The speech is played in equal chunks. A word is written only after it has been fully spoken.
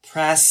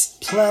Press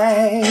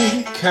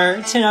play,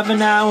 curtain up an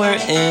hour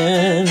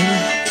in.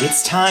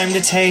 It's time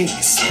to take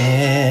a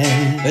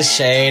spin. The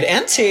shade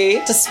and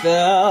tea to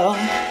spill.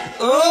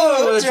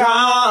 Ooh,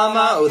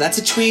 drama. Oh, that's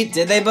a tweet.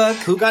 Did they book?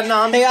 Who got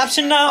nom? They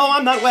option no. Oh,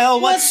 I'm not well.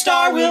 What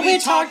star will we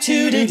talk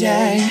to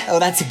today? Oh,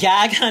 that's a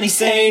gag, honey.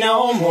 Say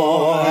no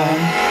more.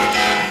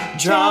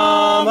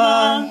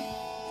 Drama.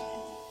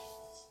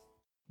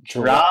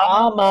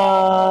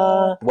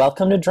 Drama.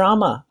 Welcome to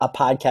Drama, a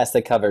podcast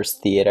that covers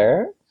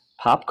theater,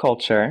 pop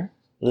culture,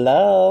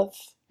 love,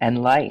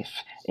 and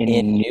life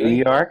in New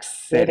York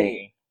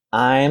City.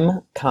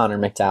 I'm Connor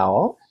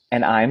McDowell.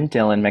 And I'm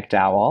Dylan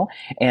McDowell.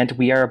 And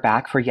we are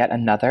back for yet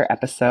another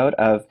episode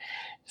of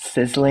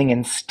sizzling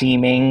and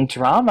steaming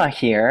drama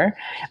here.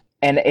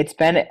 And it's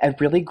been a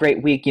really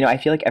great week. You know, I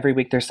feel like every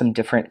week there's some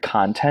different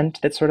content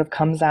that sort of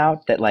comes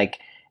out that like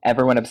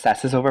everyone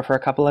obsesses over for a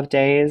couple of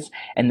days.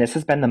 And this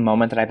has been the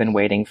moment that I've been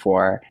waiting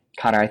for.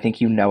 Connor, I think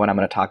you know what I'm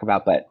going to talk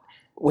about, but...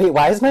 Wait,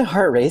 why is my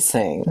heart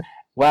racing?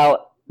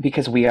 Well,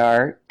 because we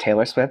are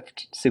Taylor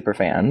Swift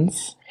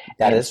superfans.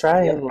 That is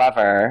right.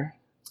 Lover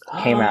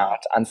came out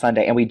on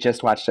Sunday, and we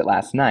just watched it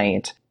last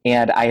night.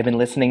 And I have been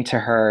listening to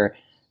her,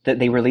 that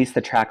they released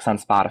the tracks on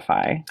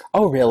Spotify.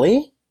 Oh,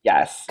 really?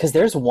 Yes. Because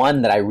there's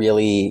one that I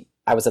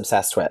was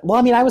obsessed with. Well,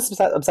 I mean, I was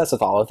obsessed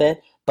with all of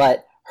it,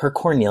 but her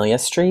Cornelia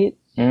Street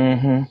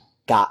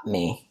got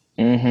me.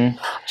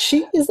 Mm-hmm.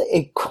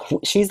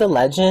 She's a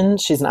legend.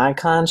 She's an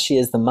icon. She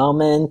is the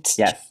moment.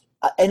 Yes.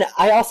 And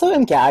I also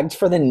am gagged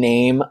for the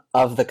name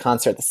of the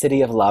concert, The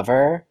City of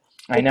Lover.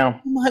 I know.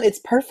 Come on,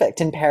 it's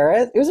perfect. In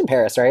Paris? It was in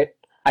Paris, right?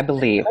 I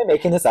believe. Am I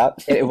making this up?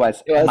 It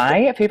was.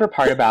 My favorite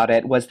part about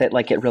it was that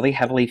like it really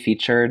heavily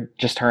featured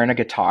just her and a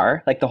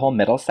guitar. Like the whole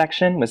middle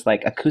section was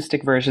like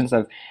acoustic versions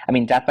of, I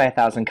mean, Death by a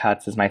Thousand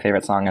Cuts is my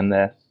favorite song on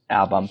the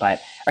album,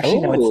 but actually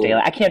no, it's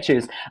Daylight. I can't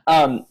choose.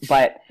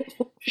 But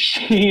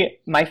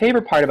my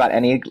favorite part about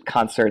any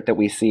concert that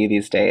we see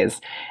these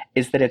days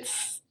is that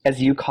it's, as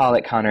you call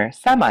it, Connor,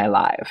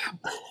 semi-live.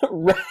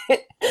 Right.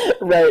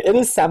 It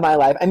is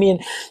semi-live. I mean,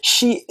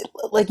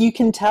 you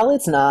can tell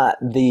it's not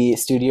the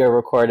studio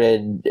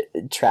recorded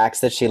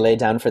tracks that she laid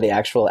down for the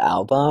actual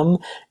album.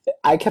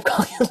 I kept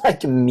calling it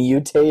like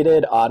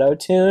mutated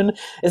auto-tune.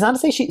 It's not to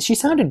say she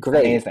sounded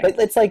great, amazing. But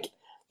it's like,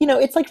 you know,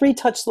 it's like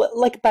retouched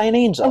like by an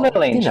angel. A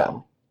little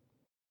angel.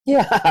 You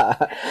know?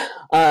 Yeah.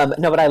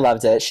 No, but I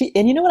loved it.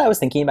 And you know what I was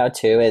thinking about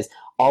too is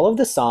all of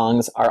the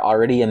songs are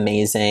already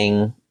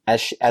amazing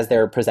as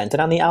they're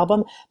presented on the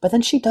album, but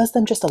then she does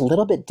them just a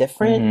little bit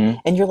different,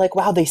 and you're like,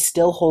 wow, they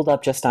still hold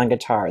up just on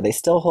guitar. They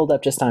still hold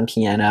up just on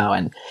piano,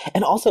 and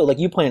also, like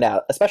you pointed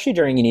out, especially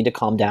during You Need to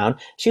Calm Down,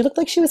 she looked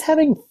like she was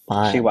having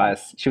fun.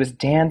 She was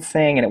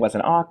dancing, and it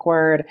wasn't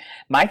awkward.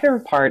 My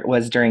favorite part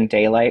was during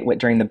Daylight,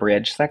 during the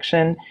bridge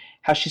section,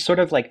 how she sort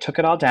of like took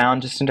it all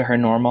down just into her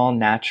normal,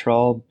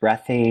 natural,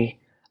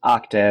 breathy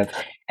octave,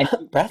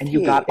 and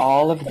you got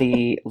all of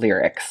the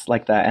lyrics,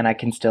 like the "and I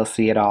can still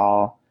see it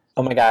all."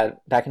 Oh my God,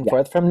 back and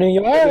forth from New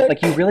York.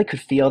 Like you really could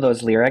feel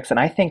those lyrics. And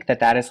I think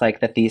that is like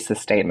the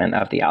thesis statement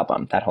of the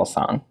album, that whole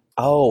song.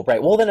 Oh,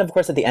 right. Well, then of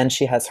course at the end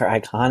she has her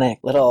iconic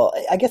little,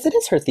 I guess it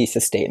is her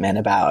thesis statement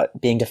about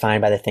being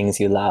defined by the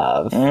things you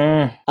love.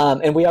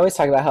 And we always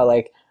talk about how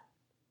like,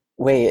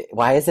 wait,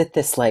 why is it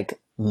this like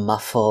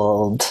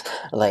muffled,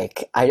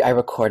 like I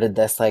recorded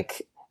this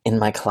like in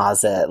my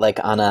closet, like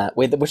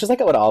which is like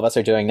what all of us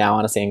are doing now,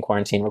 honestly, in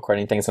quarantine,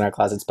 recording things in our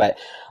closets. But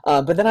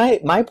then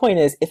my point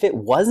is, if it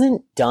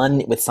wasn't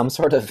done with some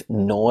sort of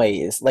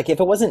noise, like if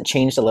it wasn't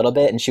changed a little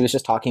bit and she was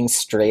just talking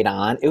straight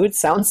on, it would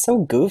sound so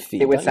goofy.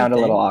 It would sound a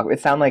little awkward. It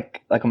would sound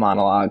like a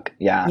monologue.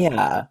 Yeah.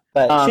 Yeah.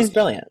 But she's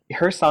brilliant.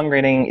 Her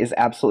songwriting is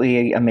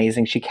absolutely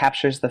amazing. She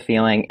captures the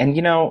feeling. And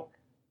you know,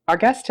 our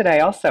guest today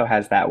also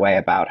has that way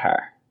about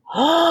her.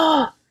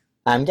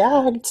 I'm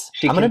gagged.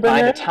 She can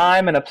find a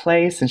time and a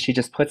place, and she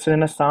just puts it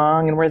in a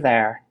song, and we're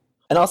there.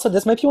 And also,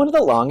 this might be one of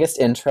the longest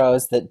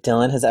intros that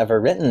Dylan has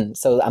ever written,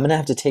 so I'm going to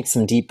have to take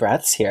some deep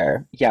breaths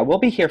here. Yeah, we'll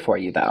be here for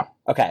you, though.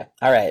 Okay,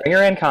 all right. Bring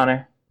her in,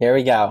 Connor. Here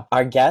we go.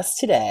 Our guest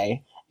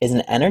today is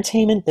an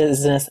entertainment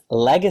business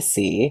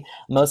legacy,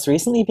 most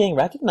recently being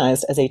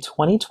recognized as a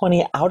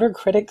 2020 Outer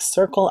Critics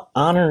Circle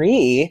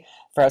honoree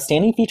for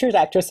Outstanding Featured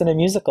Actress in a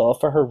Musical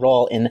for her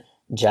role in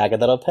Jagged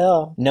Little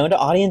Pill. Known to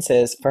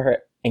audiences for her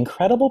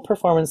incredible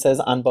performances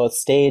on both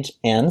stage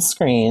and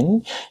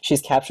screen,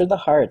 she's captured the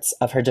hearts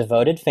of her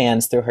devoted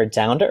fans through her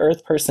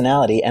down-to-earth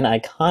personality and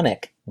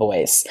iconic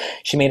voice.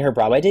 She made her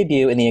Broadway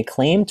debut in the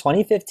acclaimed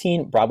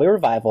 2015 Broadway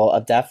revival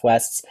of Deaf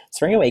West's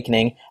Spring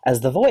Awakening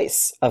as the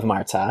voice of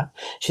Marta.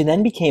 She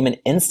then became an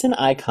instant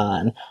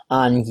icon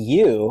on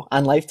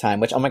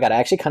Lifetime, which, oh my God, I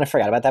actually kind of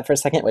forgot about that for a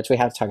second, which we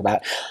have to talk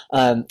about.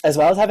 As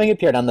well as having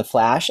appeared on The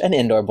Flash and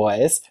Indoor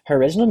Boys, her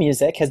original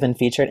music has been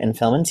featured in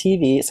film and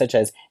TV such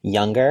as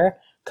Younger,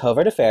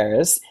 Covert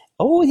Affairs,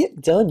 oh, yeah,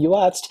 Dylan, you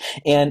watched,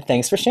 and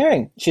Thanks for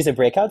Sharing. She's a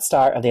breakout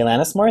star of the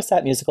Alanis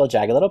Morissette musical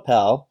Jagged Little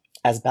Pill,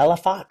 as Bella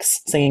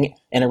Fox, singing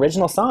an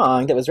original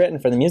song that was written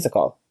for the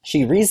musical.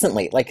 She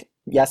recently, like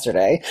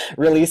yesterday,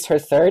 released her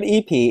third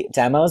EP,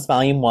 Demos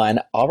Volume 1,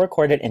 all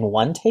recorded in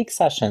one-take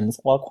sessions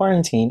while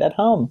quarantined at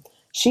home.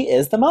 She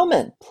is the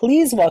moment.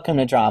 Please welcome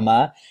to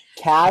drama,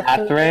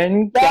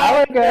 Katherine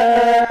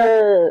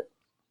Gallagher.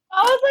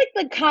 That was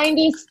like the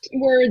kindest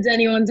words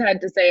anyone's had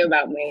to say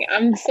about me.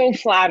 I'm so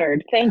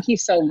flattered. Thank you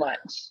so much.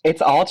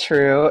 It's all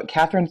true.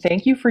 Katherine,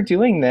 thank you for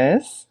doing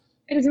this.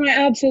 It is my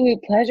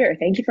absolute pleasure.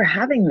 Thank you for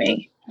having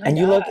me. And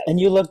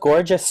you look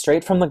gorgeous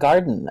straight from the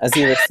garden, as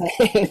you were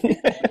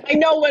saying. I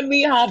know when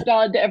we hopped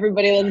on, to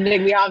everybody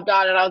listening, we hopped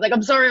on and I was like,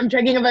 I'm sorry, I'm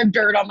checking if I have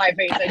dirt on my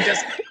face.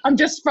 I'm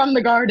just from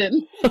the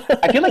garden.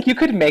 I feel like you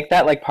could make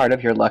that like part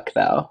of your look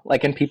though.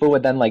 Like, and people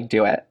would then like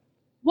do it.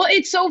 Well,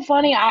 it's so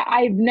funny.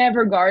 I've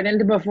never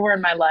gardened before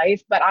in my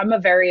life, but I'm a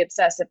very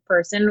obsessive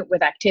person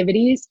with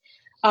activities.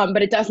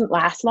 But it doesn't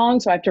last long,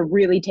 so I have to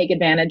really take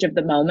advantage of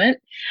the moment.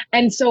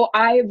 And so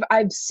I've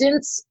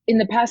since, in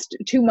the past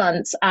 2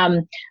 months,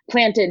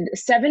 planted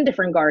 7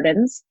 different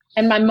gardens,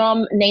 and my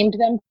mom named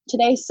them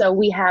today. So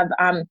we have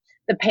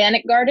the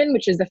Panic Garden,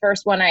 which is the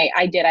first one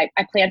I did. I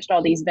planted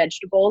all these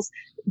vegetables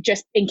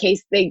just in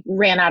case they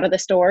ran out of the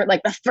store.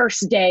 Like the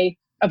first day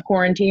of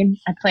quarantine,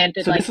 I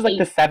planted So this is like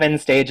the 7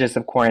 stages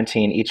of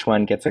quarantine. Each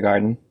one gets a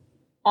garden.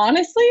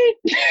 Honestly,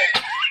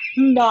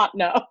 not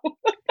no.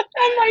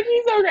 That might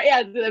be so great.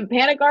 Yeah, the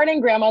Panic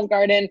Garden, Grandma's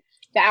Garden,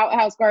 the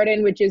Outhouse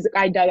Garden, which is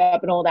I dug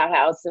up an old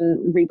outhouse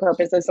and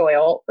repurposed the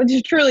soil, which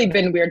has truly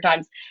been weird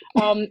times.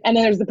 And then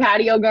there's the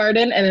Patio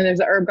Garden, and then there's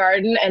the Herb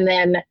Garden, and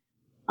then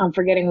I'm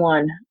forgetting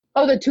one.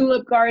 Oh, the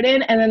Tulip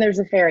Garden, and then there's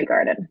the Fairy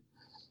Garden.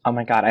 Oh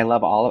my God, I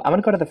love all of. I'm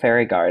gonna go to the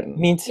Fairy Garden.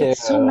 Me too.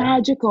 It's so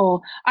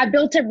magical. I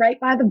built it right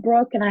by the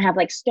brook, and I have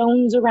like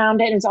stones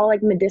around it, and it's all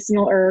like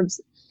medicinal herbs.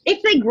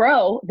 If they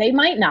grow, they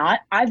might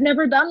not. I've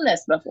never done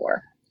this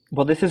before.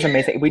 Well, this is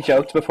amazing. We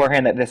joked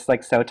beforehand that this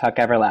like So Tuck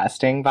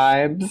Everlasting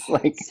vibes.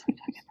 Like,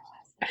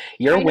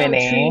 you're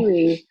winning.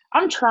 Truly.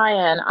 I'm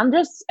trying.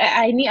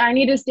 I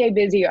need to stay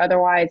busy.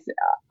 Otherwise,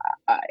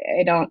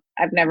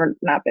 I've never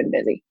not been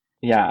busy.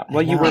 Yeah.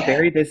 Well, you were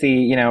very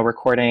busy,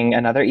 recording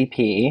another EP.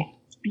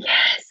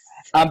 Yes.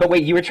 But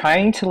wait, you were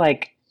trying to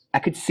like, I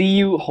could see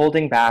you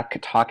holding back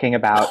talking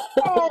about.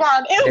 Oh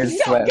God, it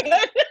was so good.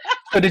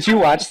 So did you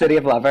watch City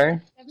of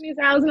Lover? Stephanie's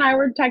house and I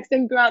were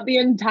texting throughout the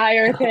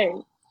entire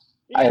thing.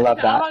 I love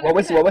that. What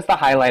was the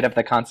highlight of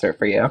the concert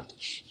for you?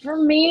 For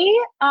me,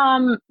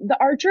 The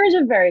Archer is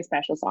a very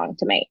special song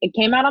to me. It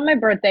came out on my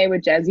birthday,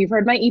 which, as you've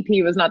heard, my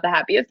EP was not the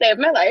happiest day of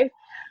my life.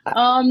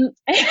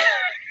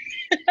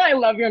 I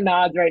love your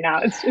nods right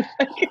now. It's just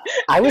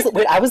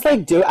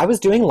like I was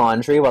doing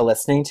laundry while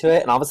listening to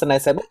it, and all of a sudden I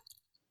said,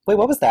 "Wait,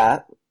 what was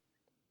that?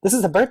 This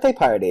is a birthday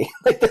party.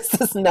 Like, this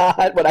is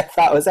not what I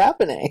thought was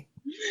happening."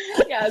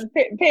 Yeah, it's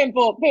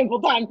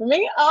painful time for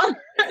me.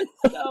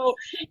 So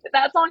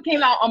that song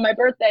came out on my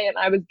birthday, and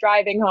I was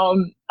driving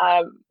home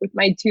with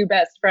my 2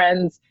 best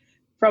friends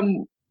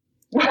from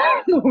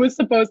what was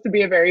supposed to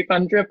be a very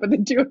fun trip with the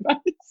 2 of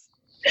us,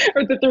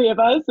 or the 3 of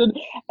us, and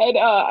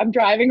I'm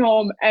driving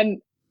home, and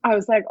I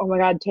was like, "Oh my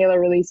God, Taylor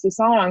released a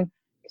song,"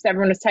 because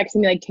everyone was texting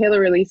me like, "Taylor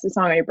released a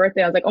song on your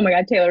birthday." I was like, "Oh my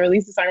God, Taylor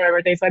released a song on my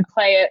birthday," so I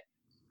play it.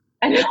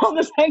 And all of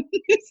a sudden,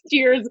 these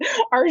tears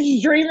are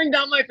streaming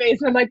down my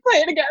face. And I'm like, play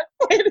it again.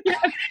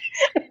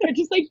 They're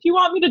just like, "Do you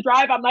want me to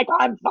drive?" I'm like,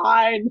 "I'm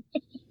fine."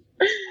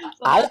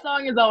 So that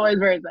song is always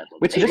very special.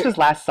 Which this was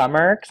last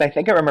summer? Because I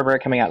think I remember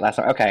it coming out last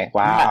summer. Okay,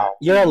 wow.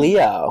 You're a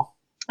Leo.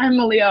 I'm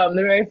a Leo. I'm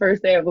the very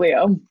first day of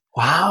Leo.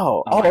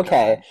 Wow. Oh,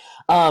 okay.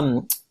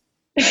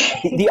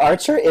 The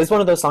Archer is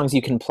one of those songs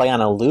you can play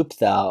on a loop,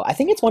 though. I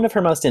think it's one of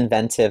her most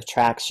inventive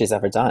tracks she's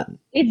ever done.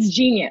 It's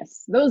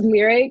genius. Those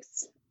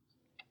lyrics...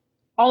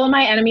 All of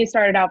my enemies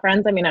started out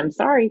friends. I mean, I'm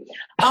sorry.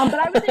 But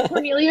I was in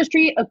Cornelia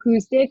Street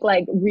acoustic,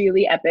 like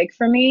really epic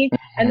for me.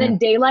 And then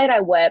Daylight, I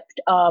wept.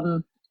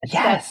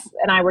 Yes. Steph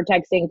and I were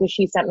texting because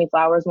she sent me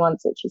flowers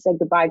once and she said,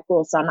 "Goodbye,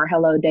 cruel summer.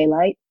 Hello,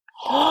 daylight."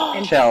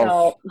 And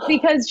so,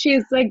 because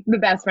she's like the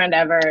best friend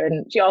ever.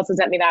 And she also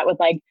sent me that with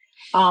like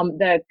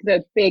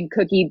the big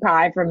cookie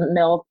pie from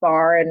Milk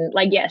Bar. And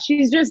like, yeah,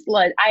 she's just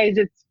like,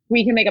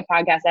 we can make a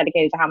podcast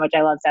dedicated to how much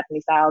I love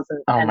Stephanie Styles.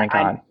 And my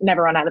God. I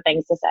never run out of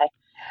things to say.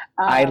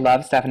 I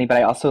love Stephanie, but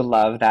I also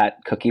love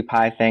that cookie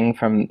pie thing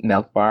from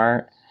Milk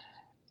Bar.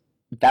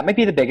 That might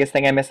be the biggest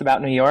thing I miss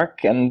about New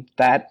York. And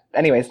that,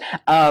 anyways.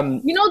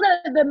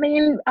 The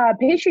main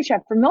pastry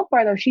chef from Milk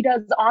Bar, though, she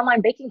does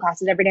online baking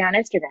classes every day on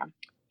Instagram.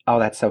 Oh,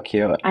 that's so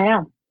cute. I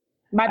know.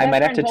 My best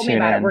might have friend to told me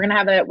tune about in. it.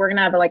 We're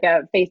gonna have like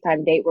a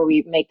FaceTime date where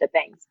we make the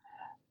things.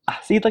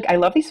 See, like, I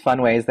love these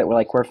fun ways that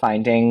we're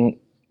finding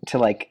to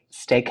like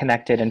stay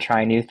connected and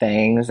try new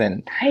things.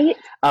 And right?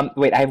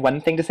 Wait, I have one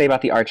thing to say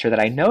about The Archer that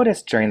I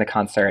noticed during the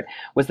concert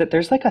was that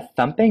there's like a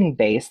thumping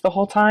bass the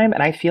whole time,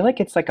 and I feel like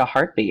it's like a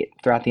heartbeat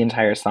throughout the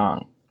entire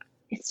song.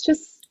 It's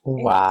just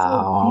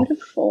wow, it's so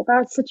beautiful.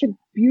 That's such a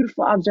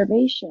beautiful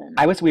observation.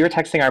 We were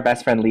texting our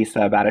best friend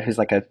Lisa about it, who's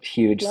like a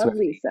huge Love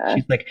Lisa.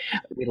 She's like,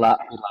 we love.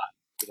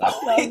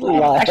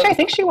 Actually, I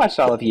think she watched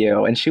all of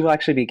you, and she will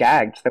actually be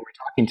gagged that we're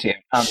talking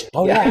to you.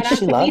 Oh yeah. yeah, Shout out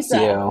she to loves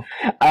Lisa.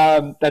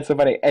 you. That's so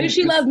funny. And Does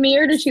she love me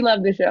or does she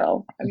love the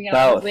show? I mean,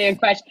 Both. honestly, a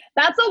question.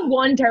 That's the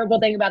one terrible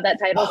thing about that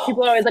title.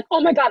 People are always like,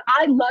 "Oh my god,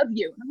 I love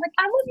you," and I'm like,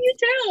 "I love you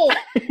too."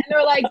 And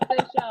they're like,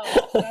 "The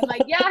show," and I'm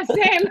like, "Yeah,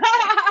 same."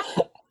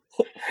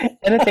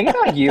 And the thing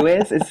about you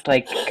is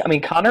like, I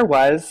mean, Connor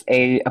was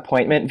a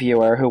appointment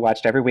viewer who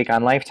watched every week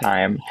on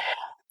Lifetime.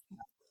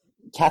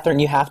 Catherine,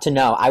 you have to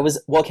know.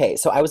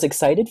 So I was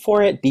excited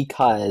for it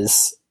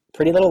because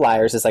Pretty Little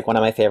Liars is like one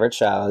of my favorite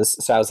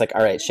shows. So I was like,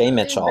 all right, Shay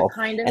Mitchell. The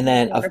kind of And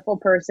then wonderful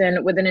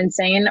person with an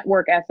insane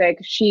work ethic.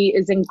 She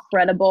is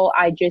incredible.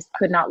 I just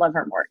could not love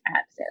her more. I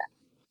have to say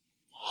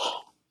that.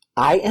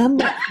 I am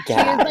She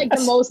is like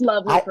the most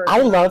lovely person. I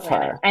love on the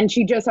planet. her. And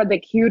she just had the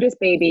cutest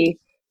baby.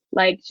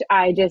 Like,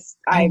 I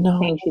know.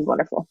 think she's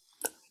wonderful.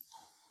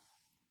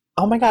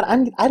 Oh my God,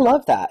 I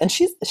love that. And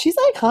she's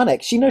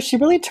iconic. She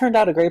really turned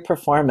out a great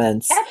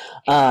performance.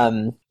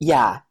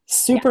 Yeah,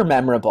 super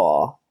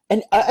memorable.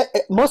 And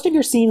most of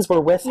your scenes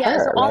were with her,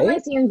 so all my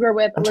right? scenes were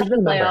with I'm trying to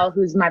Elizabeth remember. Lael,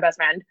 who's my best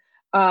friend.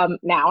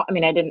 Now, I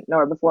mean, I didn't know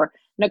her before.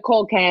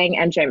 Nicole Kang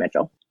and Shay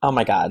Mitchell. Oh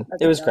my God,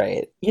 That's it was incredible.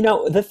 great. You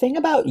know, the thing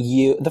about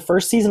you, the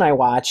first season I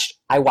watched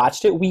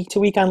it week to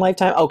week on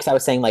Lifetime. Oh, because I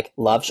was saying like,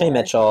 love Shay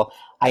Mitchell.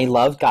 I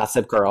love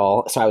Gossip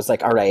Girl. So I was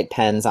like, all right,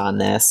 Penn's on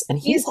this. And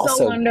he's so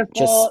also wonderful.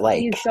 just like,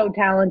 He's so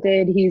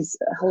talented. He's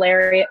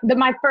hilarious.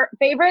 My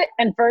favorite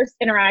and first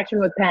interaction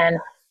with Penn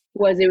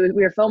was we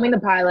were filming the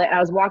pilot. And I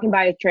was walking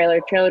by his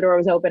trailer door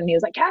was open, and he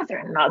was like,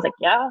 "Catherine," and I was like,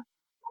 "Yeah." And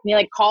he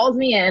like calls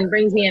me in,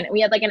 brings me in, and we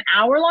had like an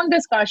hour-long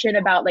discussion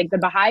about like the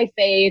Baha'i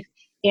faith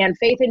and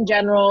faith in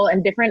general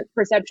and different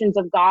perceptions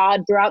of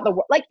God throughout the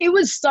world. Like, it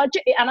was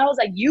and I was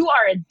like, "You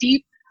are a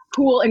deep,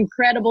 cool,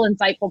 incredible,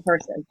 insightful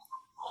person."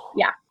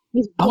 Yeah.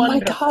 He's oh my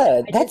wonderful. God,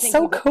 I just that's think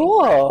so he's a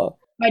cool.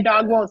 My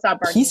dog won't stop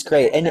barking. He's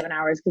great. For And 7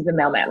 hours because the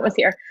mailman was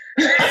here.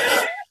 Maybe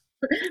I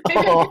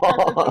could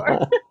shut the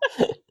door.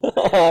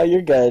 Oh,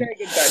 you're good. Very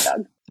good guard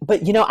dog.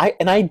 But you know,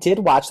 I did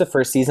watch the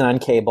first season on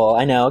cable.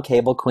 I know,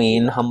 cable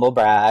queen, humble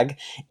brag,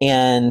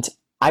 and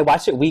I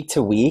watched it week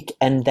to week,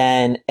 and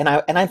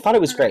I thought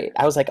it was great.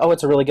 I was like, oh,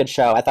 it's a really good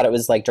show. I thought it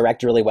was like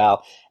directed really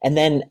well,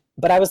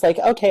 but I was like,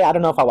 okay, I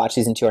don't know if I'll watch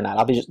season 2 or not.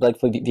 I'll be just like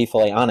be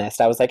fully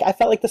honest. I was like, I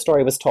felt like the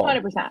story was told,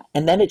 100%.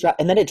 and then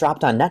it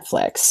dropped on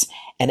Netflix,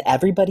 and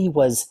everybody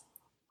was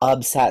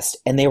obsessed,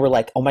 and they were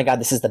like, oh my God,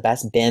 this is the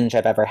best binge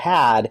I've ever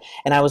had.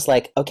 And I was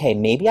like, okay,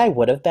 maybe I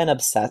would have been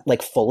obsessed,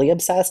 like fully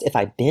obsessed, if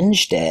I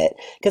binged it,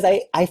 because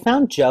I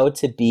found Joe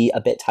to be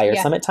a bit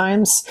tiresome at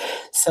times.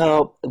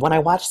 So when I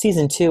watched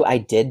season 2, I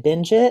did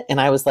binge it,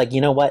 and I was like,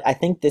 you know what, I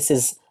think this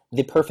is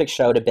the perfect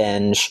show to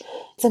binge.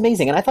 It's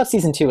amazing. And I thought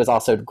season 2 was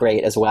also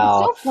great as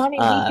well. It's so funny.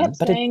 We kept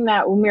saying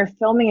that when we were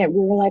filming it, we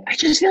were like, I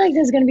just feel like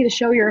this is going to be the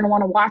show you're going to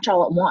want to watch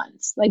all at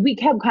once. Like, we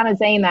kept kind of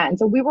saying that. And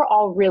so we were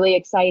all really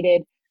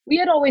excited. We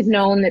had always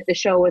known that the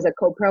show was a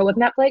co-pro with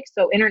Netflix.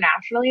 So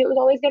internationally, it was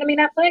always going to be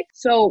Netflix.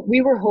 So we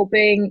were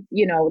hoping,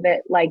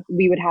 that like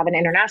we would have an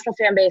international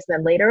fan base and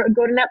then later it would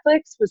go to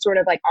Netflix was sort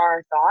of like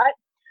our thought.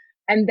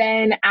 And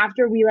then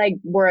after we like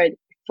were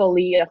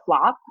fully a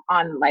flop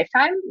on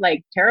Lifetime,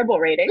 like terrible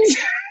ratings.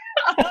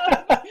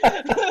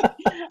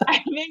 I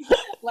think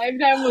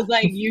Lifetime was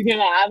like, you can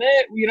have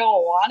it, we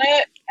don't want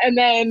it. And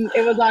then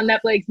it was on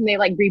Netflix and they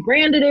like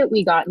rebranded it.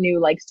 We got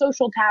new like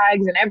social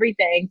tags and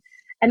everything.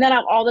 And then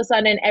all of a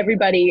sudden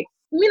everybody,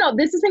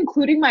 this is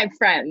including my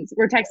friends,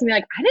 were texting me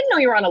like, I didn't know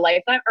you were on a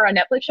Lifetime or a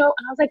Netflix show.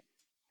 And I was like,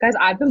 guys,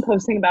 I've been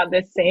posting about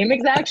this same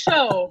exact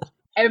show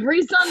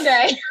every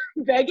Sunday,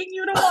 begging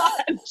you to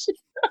watch.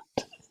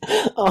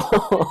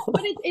 Oh.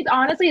 But it's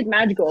honestly, it's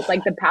magical. It's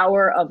like the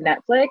power of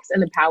Netflix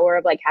and the power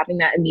of like having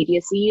that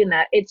immediacy, and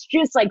that it's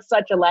just like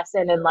such a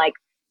lesson in like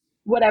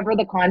whatever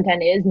the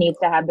content is needs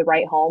to have the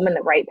right home and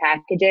the right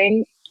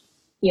packaging,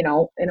 in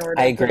order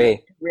I agree.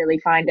 to really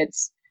find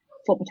its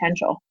full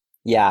potential.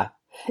 Yeah.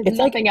 It's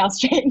nothing else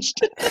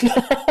changed.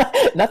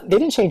 They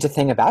didn't change a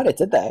thing about it,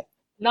 did they?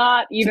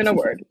 Not even a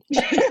word.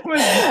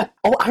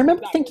 Oh, I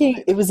remember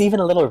thinking it was even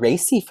a little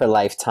racy for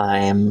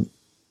Lifetime.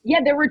 Yeah,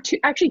 there were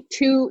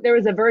two. There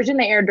was a version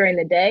they aired during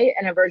the day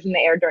and a version they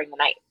aired during the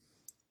night.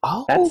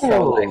 Oh, That's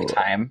so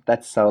Lifetime.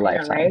 That's so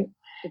Lifetime. Right?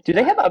 Do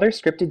they have other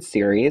scripted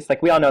series?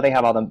 Like, we all know they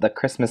have all the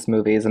Christmas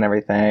movies and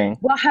everything.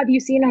 Well, have you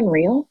seen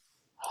Unreal?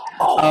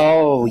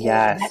 Oh,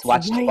 yes. that's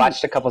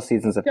Watched a couple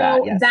seasons of So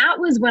that. Yes. that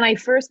was when I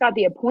first got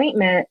the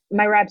appointment.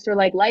 My reps were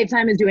like,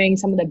 Lifetime is doing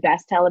some of the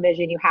best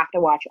television. You have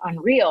to watch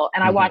Unreal.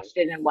 And I watched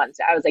it in once.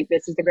 I was like,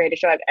 this is the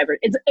greatest show I've ever.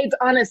 It's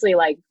honestly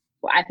like,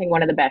 I think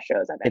one of the best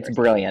shows I've ever It's seen.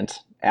 brilliant.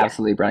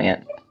 Absolutely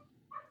brilliant.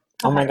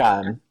 Oh my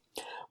God.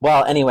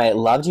 Well, anyway,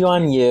 loved you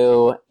on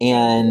You,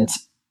 and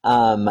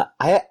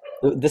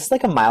this is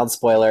like a mild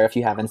spoiler if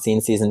you haven't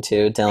seen season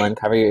 2. Dylan,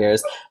 cover your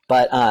ears.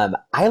 But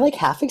I like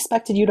half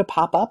expected you to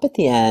pop up at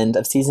the end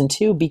of season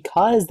 2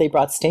 because they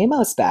brought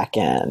Stamos back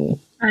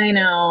in. I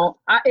know.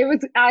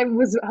 I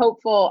was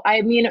hopeful.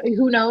 I mean,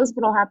 who knows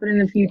what'll happen in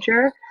the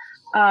future?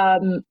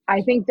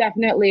 I think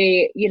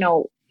definitely,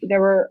 there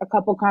were a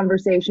couple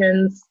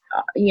conversations,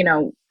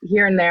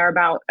 here and there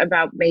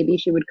about maybe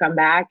she would come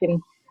back,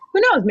 and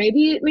who knows?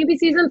 Maybe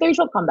season 3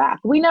 she'll come back.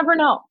 We never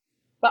know.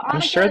 But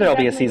I'm Annika sure is there'll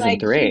be a definitely, season like,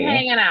 3.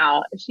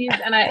 She's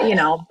hanging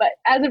out. But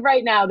as of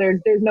right now,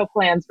 there's no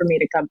plans for me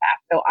to come back.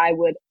 So I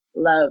would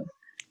love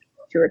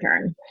to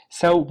return.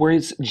 So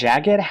was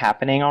Jagged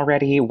happening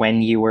already when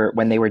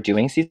they were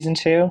doing season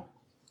 2?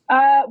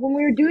 When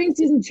we were doing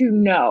season 2,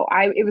 no.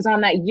 It was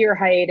on that year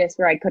hiatus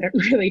where I couldn't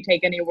really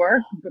take any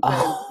work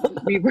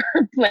because we were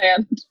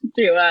planned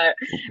to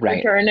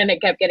return, and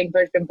it kept getting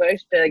pushed and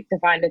pushed to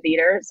find a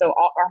theater. So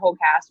our whole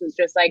cast was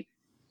just like,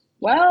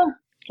 well,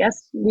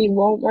 guess we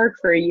won't work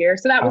for a year.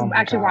 So that was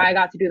actually why I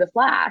got to do The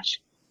Flash,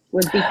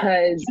 was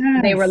because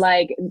they were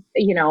like,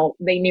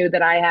 they knew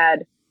that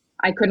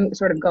I couldn't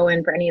sort of go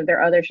in for any of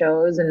their other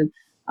shows, and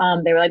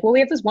they were like, well, we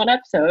have this one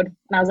episode.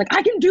 And I was like,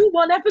 I can do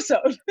one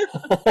episode.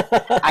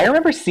 I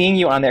remember seeing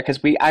you on there because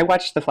I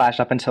watched The Flash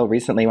up until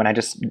recently when I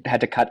just had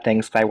to cut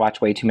things because I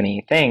watch way too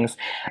many things.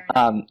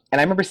 And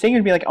I remember seeing you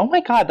and be like, oh my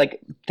God,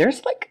 like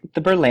there's like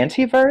the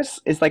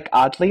Berlanti-verse is like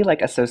oddly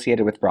like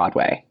associated with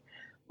Broadway.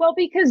 Well,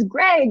 because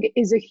Greg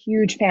is a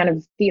huge fan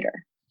of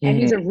theater. And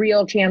he's a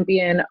real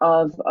champion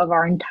of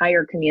our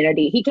entire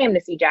community. He came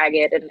to see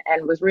Jagged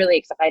and was really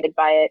excited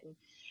by it.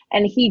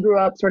 And he grew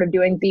up sort of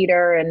doing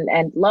theater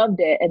and loved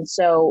it. And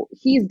so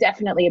he's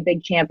definitely a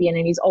big champion,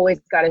 and he's always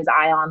got his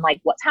eye on like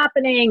what's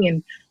happening.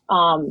 And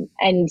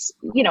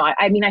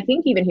I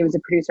think even he was a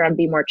producer on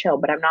Be More Chill,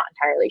 but I'm not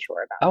entirely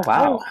sure about that.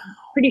 Wow. I'm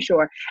pretty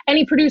sure. And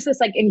he produced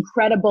this like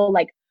incredible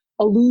like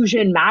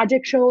illusion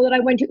magic show that I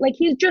went to. Like,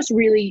 he's just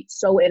really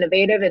so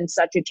innovative and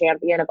such a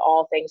champion of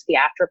all things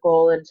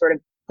theatrical and sort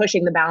of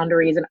pushing the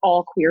boundaries and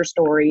all queer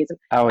stories.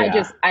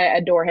 I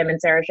adore him,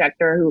 and Sarah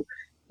Schechter, who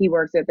he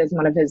works with, as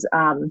one of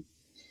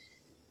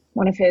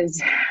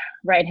his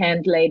right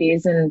hand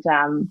ladies, and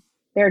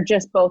they're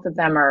just, both of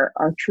them are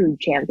true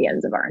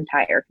champions of our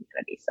entire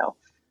community. So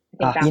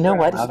I think that's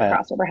where the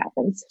crossover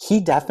happens. He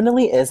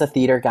definitely is a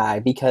theater guy,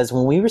 because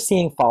when we were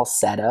seeing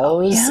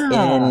Falsettos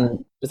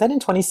was that in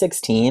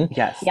 2016?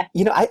 Yes. Yeah.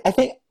 I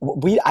think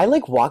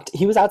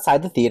he was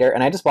outside the theater,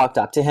 and I just walked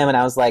up to him and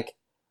I was like,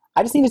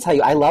 I just need to tell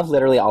you, I love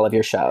literally all of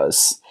your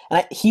shows.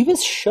 And he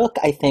was shook,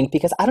 I think,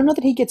 because I don't know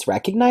that he gets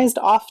recognized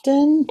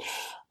often.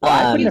 Well,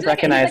 I wouldn't have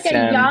recognized him.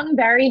 He's like a young,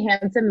 very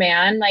handsome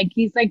man. Like,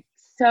 he's like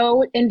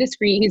so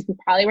indiscreet. He's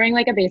probably wearing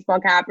like a baseball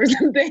cap or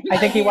something. I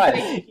think he was.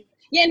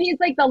 Yeah, and he's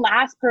like the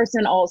last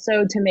person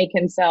also to make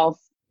himself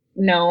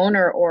known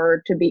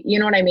or to be, you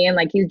know what I mean?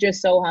 Like, he's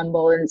just so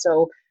humble and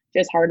so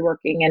just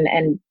hardworking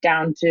and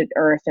down to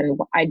earth, and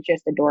I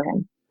just adore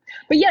him.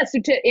 But yes, so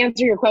to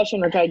answer your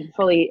question, which I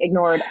fully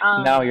ignored.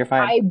 No, you're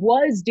fine. I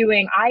was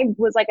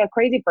like a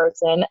crazy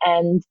person,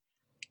 and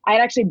I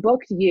had actually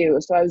booked you.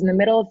 So I was in the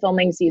middle of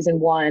filming season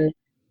 1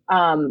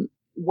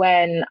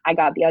 when I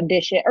got the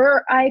audition,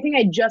 or I think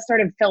I just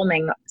started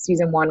filming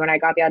season 1 when I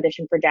got the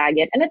audition for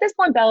Jagged. And at this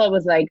point, Bella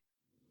was like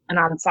an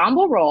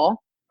ensemble role.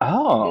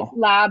 Oh. This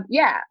lab,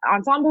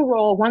 ensemble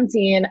role, one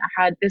scene.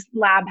 This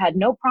lab had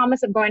no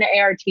promise of going to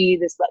ART,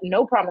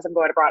 no promise of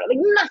going to Broadway,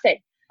 like nothing.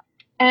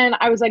 And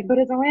I was like, but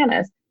it's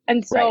Alanis.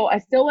 And so I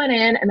still went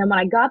in. And then when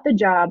I got the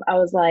job, I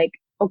was like,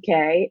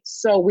 okay.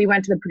 So we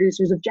went to the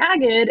producers of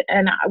Jagged,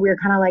 and we were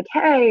kind of like,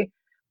 hey,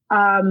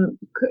 I'm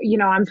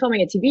filming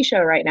a TV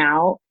show right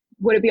now.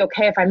 Would it be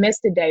okay if I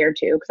missed a day or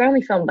two? Because I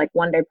only filmed like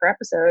 1 day per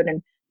episode.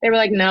 And they were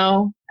like,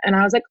 no. And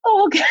I was like,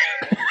 oh, okay.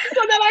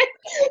 So then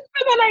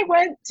I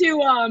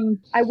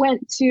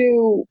went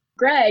to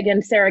Greg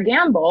and Sarah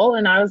Gamble,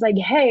 and I was like,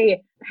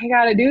 hey, I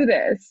got to do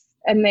this.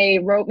 And they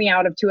wrote me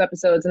out of 2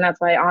 episodes, and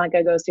that's why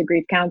Annika goes to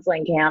grief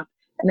counseling camp.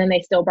 And then they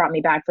still brought me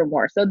back for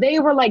more. So they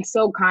were like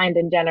so kind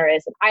and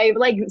generous. I've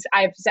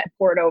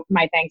poured out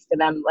my thanks to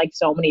them like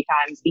so many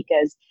times,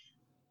 because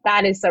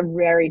that is a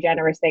very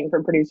generous thing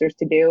for producers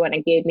to do. And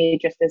it gave me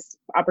just this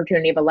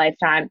opportunity of a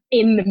lifetime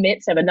in the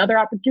midst of another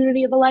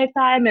opportunity of a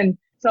lifetime. And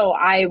so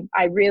I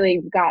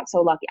really got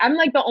so lucky. I'm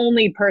like the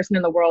only person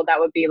in the world that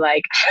would be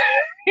like,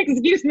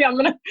 excuse me, I'm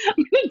gonna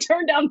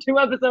turn down 2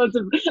 episodes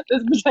of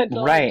this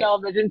potential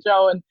television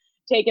show and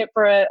take it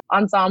for an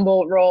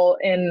ensemble role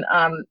in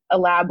a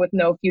lab with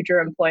no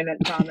future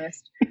employment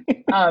promised,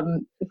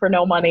 for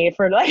no money,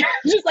 for like,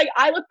 just like,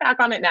 I look back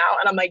on it now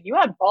and I'm like, you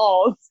had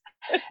balls.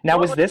 Now,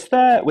 was this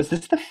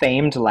the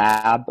famed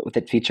lab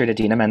that featured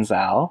Idina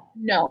Menzel?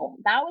 No,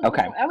 that was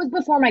okay. That was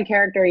before my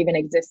character even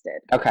existed.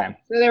 Okay.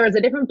 So there was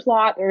a different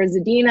plot. There was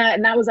Idina,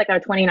 and that was like our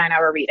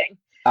 29-hour reading.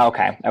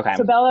 Okay.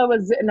 So Bella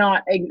was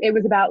not. It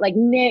was about like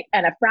Nick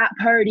and a frat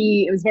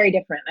party. It was very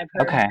different. I've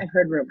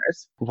heard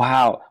rumors.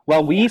 Wow.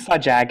 Well, we saw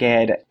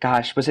Jagged.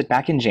 Gosh, was it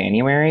back in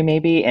January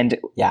maybe? And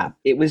yeah,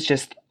 it was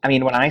just. I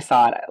mean, when I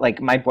saw it, like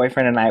my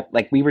boyfriend and I,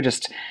 like we were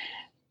just.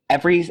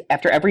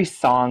 After every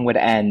song would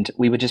end,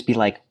 we would just be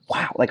like,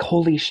 wow, like,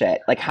 holy shit.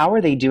 Like, how are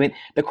they doing?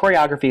 The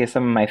choreography is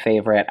some of my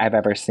favorite I've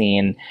ever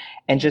seen.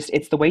 And just,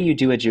 it's the way you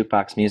do a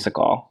jukebox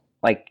musical.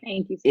 Like,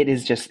 thank you. It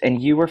is just,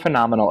 and you were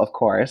phenomenal, of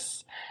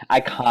course.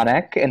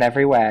 Iconic in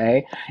every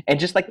way. And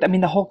just like, I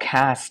mean, the whole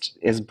cast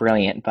is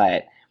brilliant.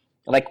 But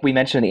like we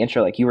mentioned in the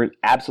intro, like, you were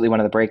absolutely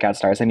one of the breakout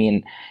stars. I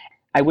mean,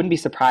 I wouldn't be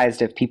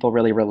surprised if people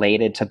really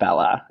related to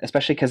Bella,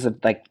 especially because of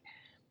like,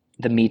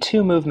 the Me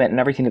Too movement and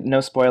everything.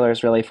 No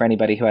spoilers really for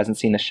anybody who hasn't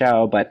seen the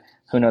show, but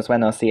who knows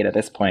when they'll see it at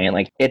this point.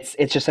 Like it's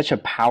just such a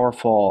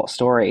powerful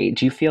story.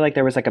 Do you feel like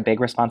there was like a big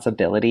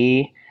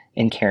responsibility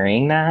in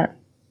carrying that?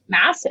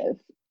 Massive.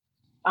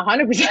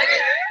 100%.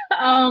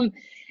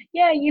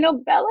 Yeah,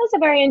 Bella's a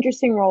very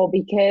interesting role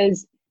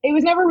because it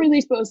was never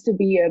really supposed to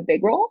be a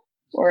big role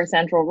or a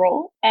central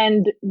role.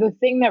 And the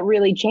thing that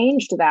really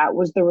changed that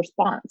was the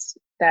response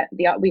that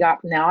we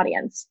got from the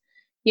audience.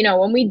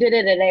 When we did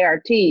it at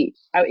ART,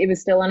 it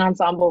was still an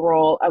ensemble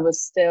role. I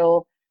was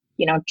still,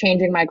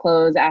 changing my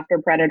clothes after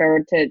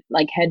Predator to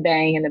like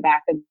headbang in the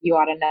back of You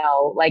Ought to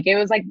Know. Like it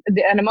was like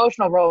an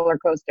emotional roller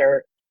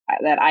coaster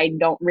that I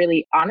don't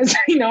really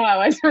honestly know how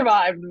I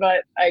survived,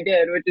 but I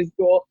did, which is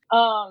cool.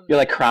 You're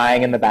like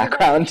crying in the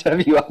background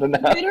of You Ought to Know.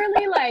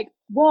 Literally like,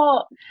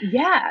 well,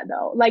 yeah,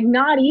 though, like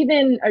not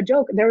even a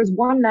joke. There was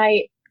one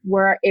night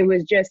where it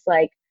was just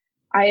like,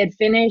 I had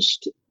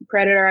finished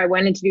Predator. I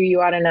went in to do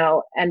You Ought to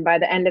Know. And by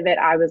the end of it,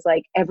 I was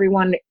like,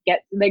 everyone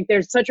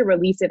there's such a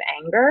release of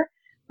anger,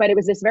 but it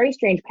was this very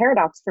strange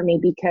paradox for me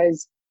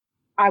because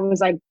I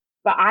was like,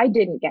 but I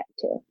didn't get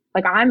to.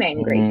 Like, I'm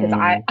angry because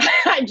I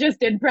just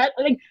did,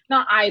 like,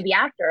 not I, the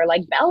actor,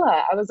 like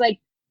Bella. I was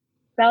like,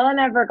 Bella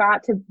never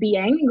got to be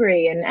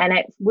angry. And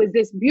it was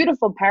this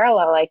beautiful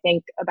parallel, I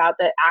think, about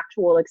the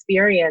actual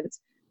experience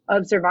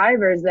of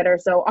survivors that are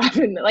so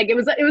often, like, it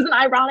was an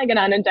ironic and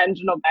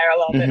unintentional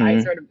parallel that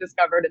I sort of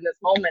discovered in this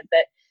moment,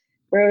 that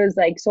where it was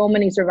like so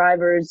many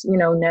survivors,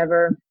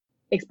 never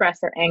express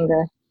their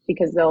anger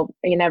because they're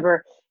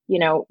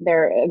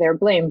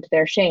blamed,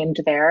 they're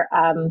shamed, they're,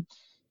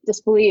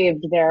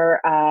 disbelieved,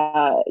 they're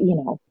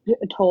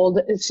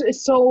told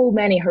so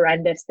many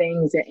horrendous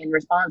things in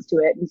response to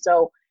it. And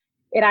so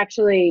it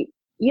actually,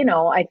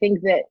 I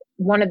think that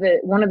one of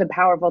the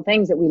powerful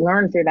things that we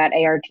learned through that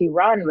ART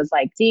run was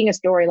like seeing a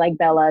story like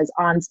Bella's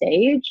on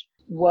stage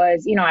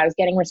was, I was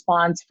getting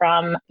response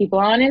from people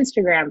on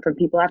Instagram, from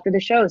people after the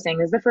show saying,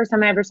 this is the first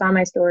time I ever saw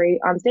my story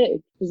on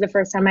stage. This is the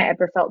first time I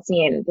ever felt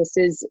seen. This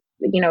is,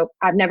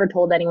 I've never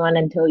told anyone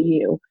until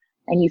you.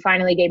 And you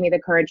finally gave me the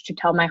courage to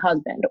tell my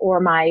husband or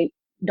my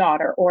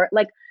daughter or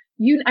like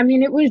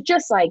it was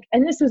just like,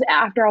 and this was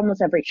after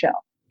almost every show.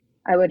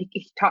 I would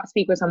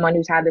speak with someone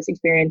who's had this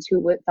experience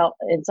who felt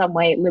in some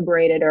way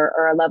liberated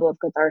or a level of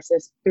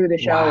catharsis through the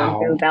show and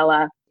through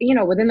Bella.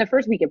 Within the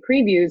first week of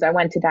previews, I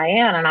went to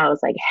Diane and I was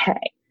like, hey,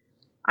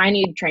 I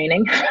need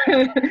training.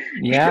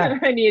 Yeah.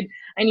 I need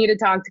to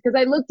talk because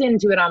I looked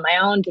into it on my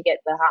own to get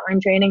the hotline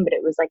training, but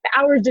it was like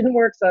the hours didn't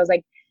work. So I was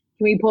like,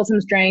 can we pull some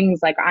strings?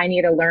 Like, I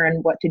need to learn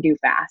what to do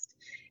fast.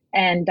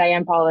 And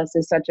Diane Paulus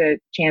is such a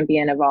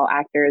champion of all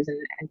actors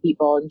and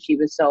people. And she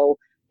was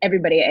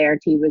everybody at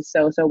ART was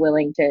so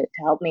willing to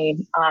help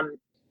me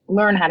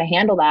learn how to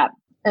handle that.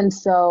 And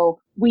so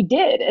we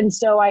did. And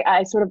so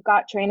I sort of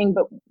got training,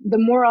 but the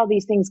more all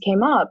these things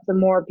came up, the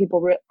more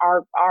people,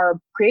 our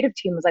creative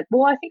team was like,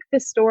 well, I think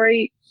this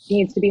story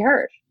needs to be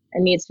heard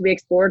and needs to be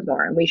explored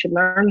more. And we should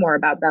learn more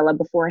about Bella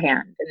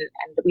beforehand.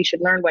 And we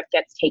should learn what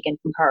gets taken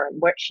from her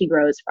and what she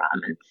grows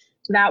from. And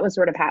so that was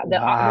sort of how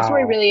the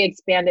story really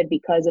expanded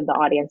because of the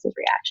audience's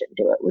reaction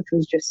to it, which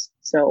was just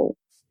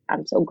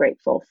I'm so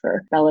grateful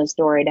for Bella's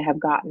story to have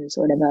gotten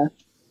sort of a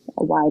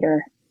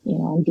wider,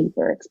 and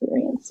deeper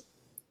experience.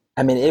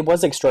 I mean, it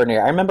was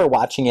extraordinary. I remember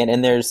watching it,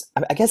 and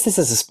I guess this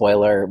is a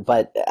spoiler,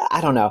 but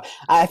I don't know.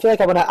 I feel like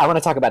I want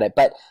to talk about it,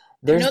 but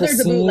there's there's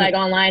a bootleg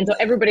online, so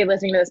everybody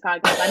listening to this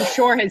podcast, I'm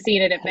sure, has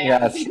seen it if they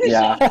haven't seen the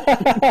show.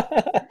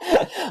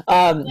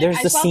 There's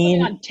I the saw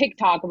scene on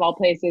TikTok of all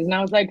places, and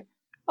I was like,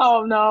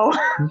 oh no.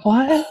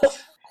 What?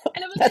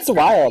 And it was That's like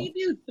wild.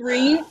 Preview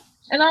 3,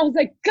 and I was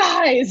like,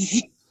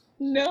 guys,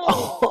 no.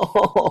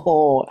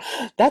 Oh,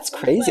 that's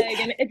crazy. Bootleg.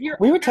 And if you're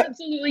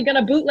absolutely going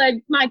to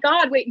bootleg, my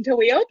God, wait until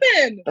we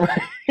open.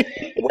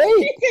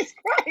 Wait. Jesus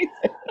Christ.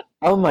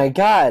 Oh my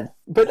God.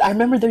 But I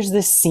remember there's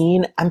this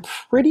scene, I'm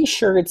pretty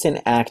sure it's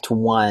in Act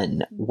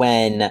 1,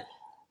 when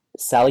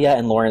Celia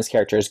and Lauren's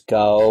characters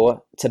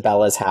go to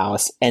Bella's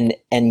house and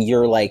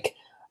you're like,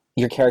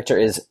 your character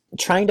is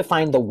trying to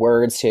find the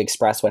words to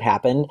express what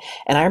happened.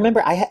 And I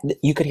remember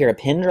you could hear a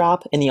pin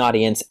drop in the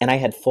audience and I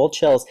had full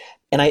chills.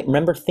 And I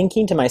remember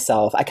thinking to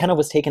myself, I kind of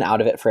was taken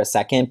out of it for a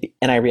second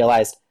and I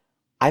realized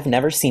I've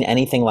never seen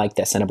anything like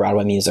this in a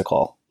Broadway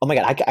musical. Oh my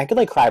God, I could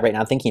like cry right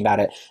now thinking about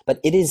it.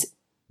 But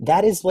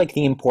that is like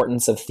the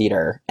importance of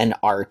theater and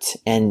art,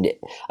 and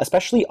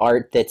especially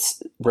art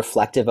that's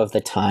reflective of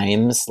the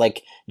times.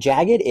 Like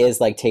Jagged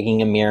is like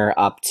taking a mirror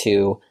up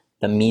to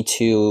the Me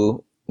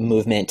Too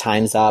movement,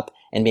 Time's Up,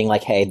 and being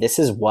like, hey, this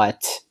is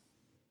what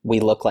we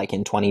look like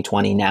in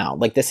 2020 now.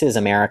 Like, this is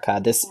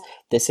America. This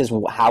is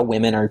how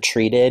women are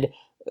treated,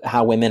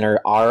 how women are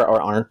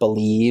or aren't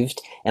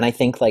believed. And I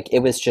think like it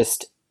was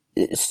just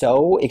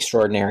so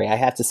extraordinary. I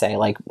have to say,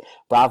 like,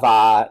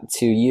 brava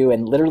to you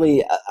and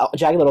literally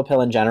Jagged Little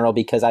Pill in general,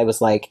 because I was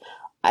like,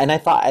 and I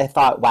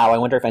thought, wow, I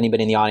wonder if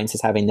anybody in the audience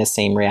is having this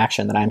same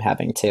reaction that I'm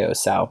having too.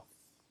 So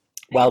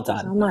Well Thank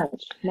you so done.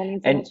 much. That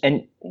means so And much. and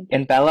Thank you.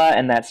 and Bella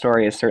and that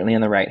story is certainly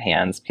in the right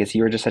hands because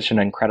you were just such an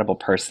incredible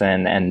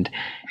person and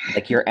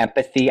like your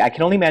empathy. I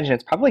can only imagine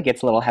it probably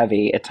gets a little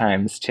heavy at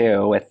times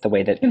too with the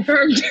way that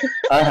Confirmed.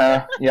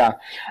 uh-huh, yeah.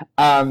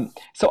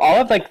 So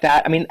all of like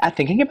that, I mean,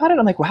 thinking about it,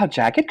 I'm like, wow,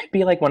 Jagged could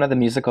be like one of the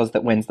musicals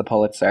that wins the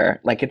Pulitzer.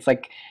 Like it's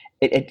like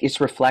it just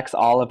reflects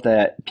all of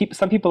the people.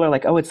 Some people are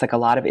like, oh, it's like a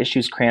lot of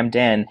issues crammed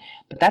in,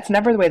 but that's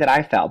never the way that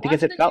I felt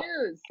because Watch it the felt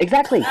news.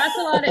 exactly That's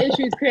a lot of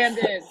issues crammed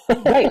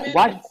in. right.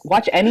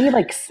 Watch any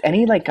like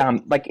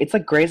it's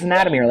like Grey's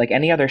Anatomy or like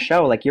any other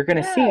show. Like you're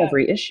gonna see Yeah.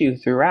 every issue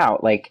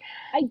throughout. Like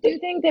I do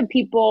think that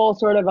people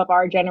sort of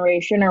our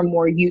generation are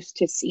more used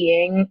to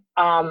seeing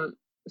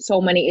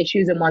so many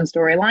issues in one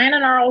storyline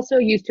and are also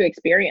used to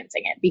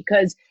experiencing it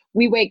because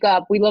we wake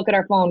up, we look at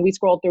our phone, we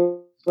scroll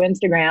through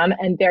Instagram,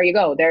 and there you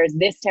go. There's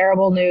this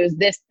terrible news,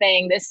 this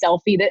thing, this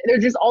selfie.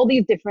 There's just all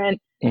these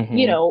different,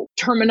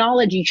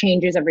 terminology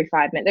changes every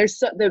 5 minutes.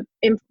 There's the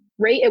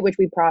rate at which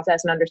we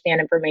process and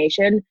understand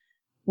information.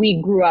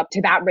 We grew up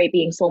to that rate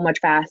being so much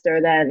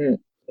faster than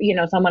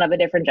someone of a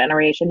different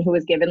generation who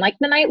was given like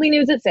the nightly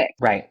news at 6.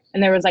 right.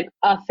 And there was like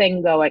a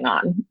thing going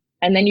on.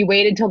 And then you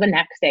waited till the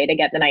next day to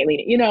get the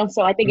nightly,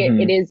 so I think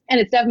it is,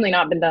 and it's definitely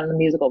not been done in the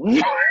musical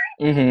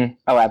before.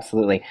 Oh,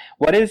 absolutely.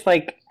 What is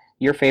like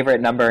your favorite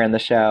number in the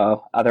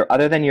show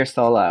other than your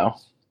solo?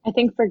 I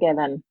think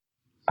Forgiven.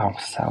 Oh,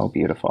 so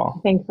beautiful.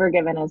 I think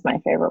Forgiven is my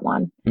favorite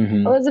one.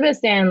 Mm-hmm. Elizabeth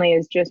Stanley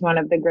is just one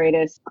of the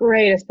greatest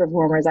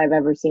performers I've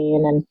ever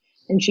seen.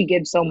 And she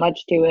gives so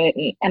much to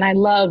it. And I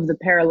love the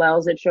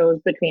parallels it shows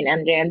between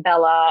MJ and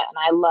Bella. And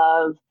I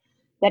love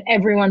that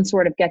everyone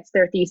sort of gets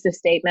their thesis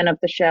statement of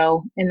the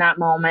show in that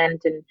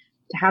moment. And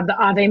to have the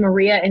Ave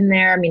Maria in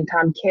there. I mean,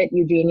 Tom Kitt,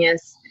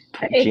 Eugenius.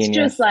 It's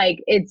just like,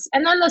 and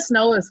then the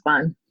snow is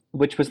fun.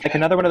 Which was like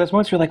another one of those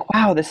moments where you're like,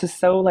 wow, this is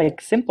so like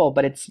simple,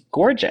 but it's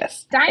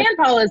gorgeous. Diane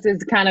Paulus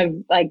is kind of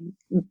like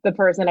the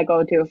person to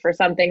go to for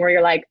something where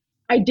you're like,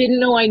 I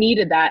didn't know I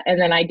needed that. And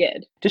then I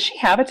did. Does she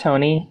have a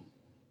Tony?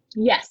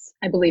 Yes,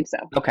 I believe so.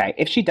 Okay.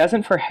 If she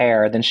doesn't for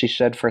hair, then she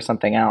should for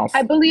something else.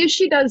 I believe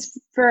she does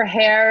for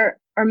hair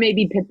or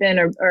maybe Pippin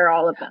or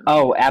all of them.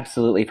 Oh,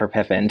 absolutely for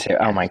Pippin too.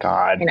 Oh my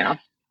God.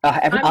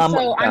 I'm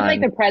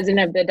like the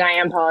president of the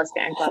Diane Paulus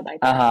fan club.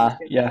 I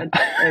think. Yeah.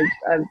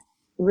 A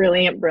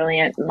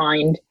brilliant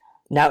mind.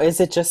 Now,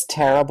 is it just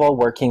terrible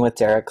working with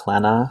Derek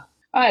Klena?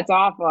 Oh, it's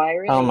awful.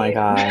 Oh my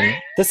God.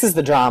 This is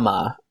the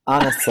drama,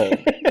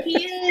 honestly.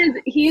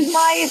 He's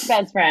my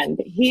best friend.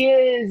 He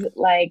is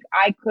like,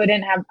 I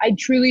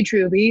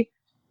truly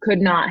could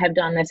not have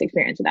done this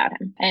experience without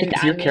him. And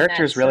because your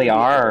characters really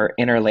are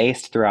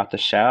interlaced throughout the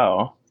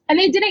show. And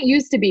they didn't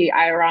used to be,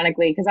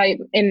 ironically, because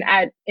in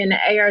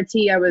ART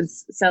I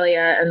was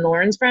Celia and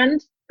Lauren's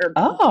friend, or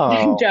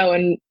Joe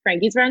and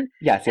Frankie's friend.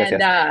 Yes.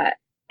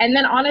 And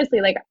then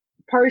honestly, like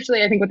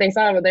partially, I think what they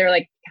saw was they were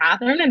like,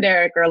 Catherine and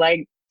Derek are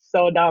like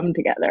so dumb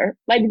together.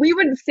 Like we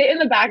would sit in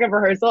the back of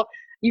rehearsal.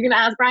 You can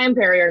ask Brian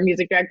Perry, our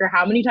music director,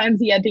 how many times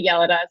he had to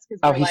yell at us.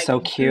 Oh, he's so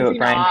cute,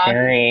 Brian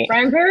Perry.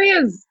 Brian Perry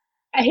is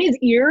his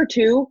ear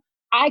too.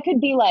 I could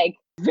be like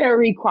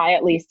very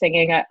quietly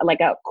singing a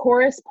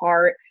chorus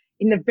part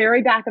in the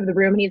very back of the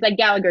room, and he's like,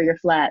 Gallagher, you're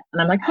flat.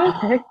 And I'm like,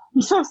 okay,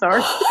 I'm so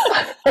sorry.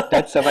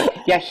 That's so funny.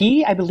 Yeah,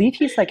 I believe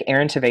he's like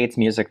Aaron Tvade's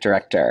music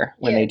director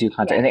when they do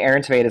content. And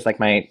Aaron Tvade is like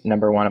my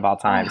number one of all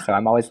time. So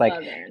I'm always like,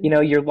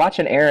 you're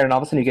watching Aaron and all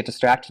of a sudden you get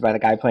distracted by the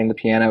guy playing the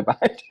piano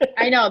behind it.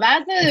 I know,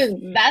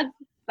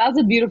 that's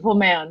a beautiful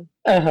man.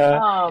 But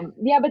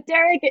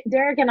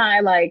Derek and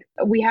I, like,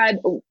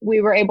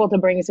 we were able to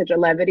bring such a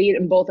levity,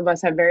 and both of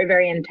us have very,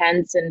 very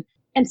intense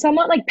and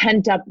somewhat like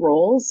pent up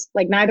roles.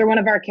 Like neither one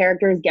of our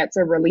characters gets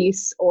a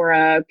release or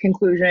a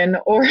conclusion,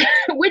 or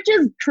which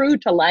is true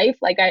to life.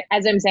 Like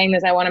as I'm saying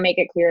this, I want to make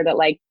it clear that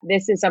like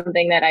this is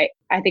something that I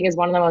think is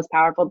one of the most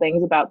powerful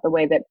things about the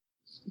way that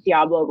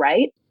Diablo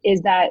writes, is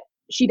that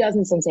she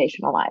doesn't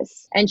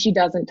sensationalize and she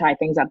doesn't tie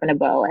things up in a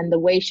bow. And the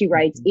way she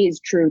writes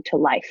is true to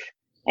life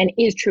and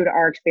is true to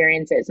our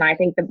experiences. And I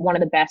think that one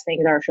of the best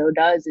things our show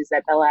does is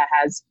that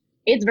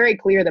it's very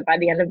clear that by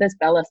the end of this,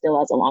 Bella still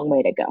has a long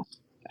way to go.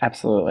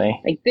 Absolutely.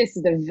 Like this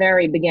is the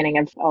very beginning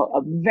of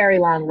a very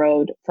long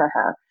road for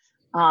her,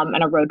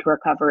 and a road to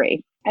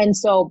recovery. And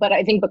so, but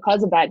I think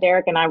because of that,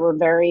 Derek and I were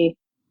very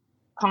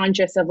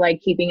conscious of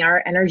like keeping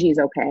our energies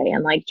okay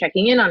and like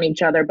checking in on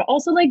each other, but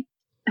also like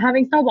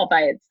having snowball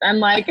fights and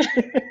like,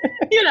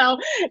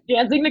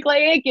 dancing to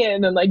Clay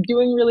Aiken and like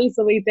doing really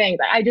silly things.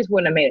 I just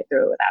wouldn't have made it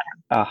through without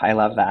him. Oh, I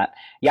love that.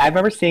 Yeah, I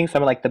remember seeing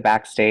some of like the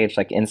backstage,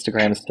 like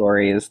Instagram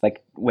stories,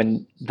 like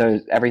when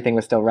everything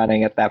was still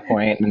running at that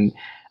point, and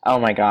oh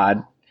my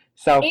God,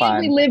 so fun.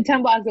 We lived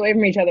 10 blocks away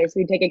from each other, so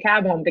we'd take a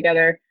cab home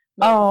together,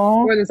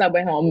 or the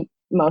subway home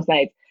most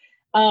nights.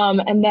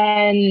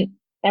 And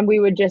we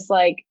would just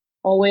like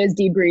always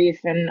debrief,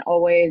 and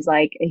always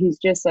like, he's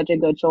just such a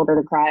good shoulder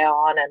to cry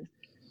on,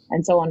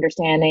 and so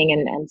understanding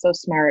and so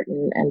smart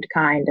and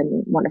kind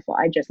and wonderful.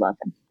 I just love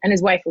him. And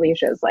his wife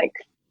Alicia is like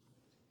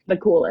the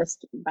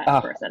coolest, best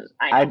person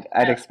I know.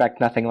 I'd expect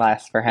nothing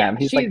less for him. Yeah,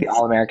 He's like the she's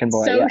all-American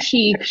boy. So Yeah.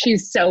 chic.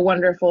 She's so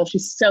wonderful.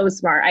 She's so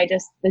smart.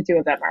 The two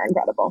of them are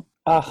incredible.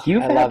 Oh,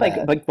 You've I had love like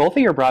it. like both of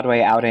your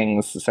Broadway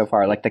outings so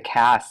far, like the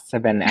casts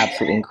have been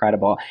absolutely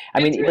incredible. I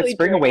mean, It's with really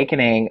Spring true.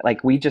 Awakening,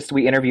 like we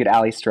interviewed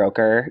Ali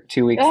Stroker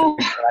 2 weeks Oh.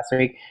 last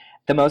week.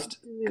 The most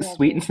Really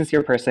sweet and lovely.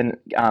 sincere person.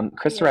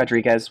 Krista Yeah.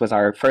 Rodriguez was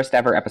our first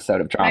ever episode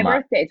of My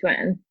drama. birthday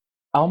twin,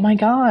 Oh my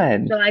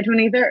God. July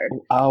 23rd.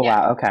 Oh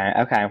Yeah.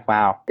 wow. Okay.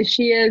 Wow.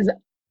 She is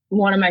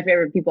one of my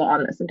favorite people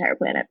on this entire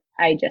planet.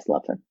 I just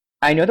love her.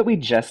 I know that we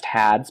just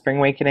had Spring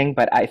Awakening,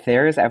 but if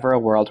there is ever a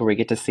world where we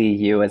get to see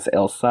you as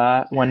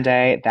Ilsa one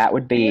day, that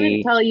would I can't be.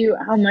 even tell you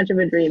how much of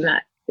a dream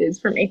that is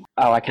for me.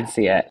 Oh, I can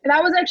see it. And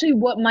that was actually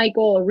what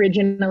Michael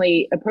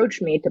originally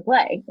approached me to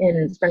play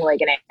in Spring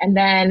Awakening. And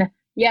then,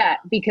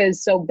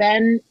 because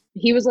Ben,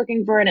 he was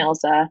looking for an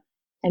Ilsa,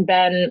 and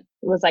Ben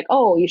was like,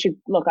 "Oh, you should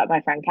look up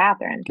my friend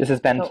Catherine." This is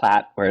Ben So-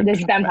 Platt. This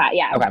is Ben Platt,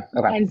 yeah.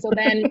 Okay. And so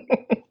then,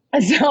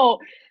 so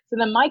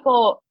then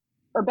Michael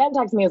or Ben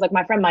texted me. He was like,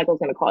 "My friend Michael's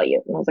going to call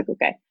you," and I was like,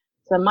 "Okay."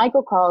 So then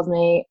Michael calls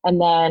me, and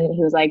then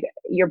he was like,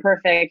 "You're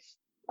perfect.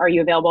 Are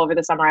you available over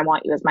the summer? I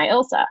want you as my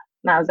Ilsa."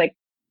 And I was like,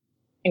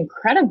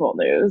 "Incredible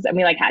news!" And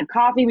we like had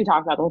coffee. We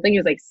talked about the whole thing. He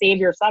was like, "Save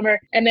your summer."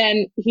 And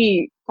then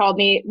he called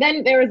me.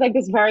 Then there was like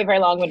this very, very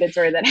long-winded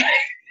story that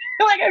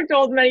like I've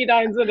told many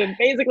times, that it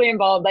basically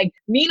involved like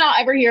me not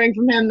ever hearing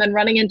from him, then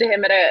running into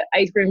him at a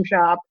ice cream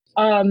shop.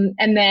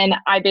 And then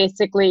I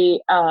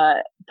basically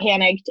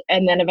panicked,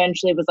 and then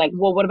eventually was like,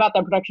 "Well, what about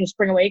that production of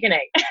Spring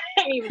Awakening?"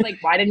 And he was like,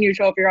 "Why didn't you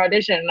show up for your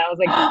audition?" And I was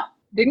like,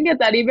 "Didn't get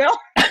that email."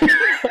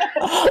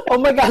 Oh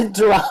my God,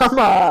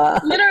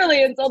 drama.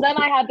 Literally. And so then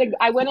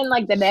I went in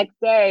like the next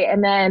day,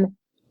 and then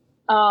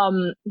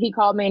he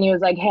called me and he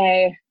was like,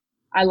 "Hey,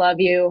 I love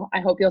you. I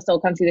hope you'll still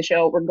come see the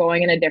show. We're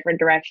going in a different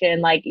direction.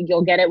 Like,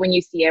 you'll get it when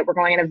you see it. We're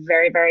going in a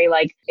very, very,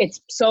 like,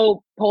 it's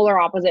so polar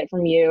opposite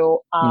from you.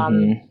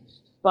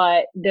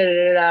 But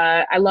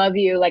I love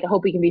you. Like, I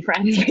hope we can be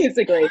friends,"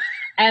 basically.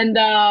 And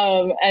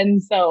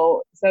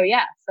so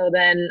yeah. So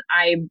then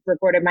I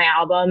recorded my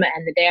album,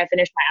 and the day I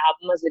finished my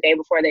album was the day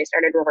before they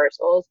started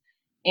rehearsals.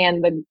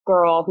 And the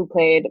girl who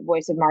played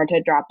Voice of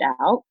Marta dropped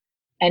out,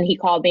 and he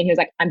called me and he was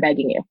like, "I'm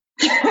begging you.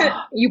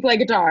 You play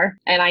guitar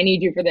and I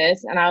need you for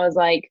this." And I was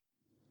like,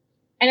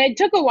 and it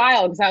took a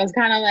while because I was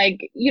kind of like,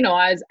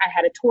 I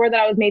had a tour that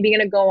I was maybe going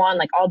to go on,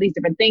 like all these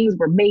different things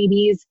were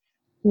maybes.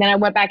 And then I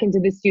went back into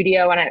the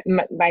studio, and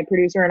my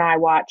producer and I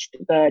watched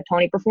the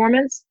Tony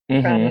performance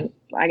from,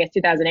 I guess,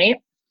 2008.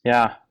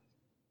 Yeah.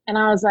 And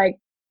I was like,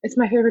 it's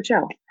my favorite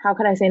show. How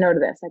could I say no to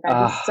this? Like,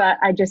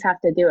 I just have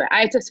to do it.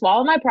 I had to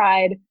swallow my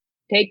pride,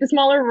 take the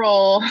smaller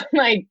role.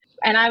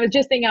 And I was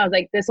just thinking, I was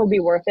like, this will be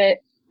worth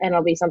it. And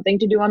it'll be something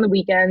to do on the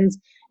weekends.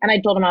 And I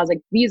told him, I was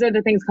like, these are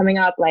the things coming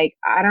up. Like,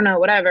 I don't know,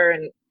 whatever.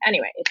 And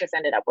anyway, it just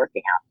ended up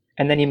working out.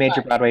 And then you made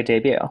your Broadway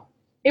debut.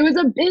 It was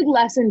a big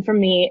lesson for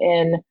me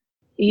in,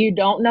 you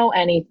don't know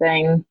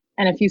anything.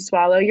 And if you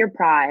swallow your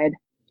pride,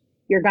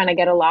 you're going to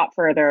get a lot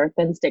further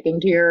than sticking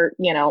to your,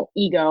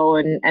 ego.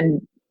 And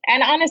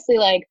honestly,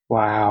 like,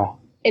 wow,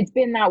 it's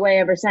been that way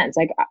ever since.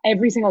 Like,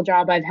 every single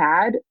job I've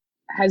had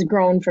has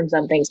grown from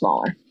something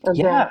smaller or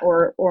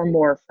grown or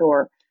morphed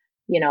or,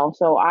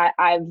 so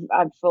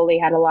I've fully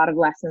had a lot of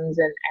lessons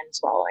in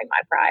swallowing my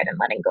pride and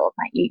letting go of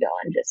my ego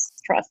and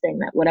just trusting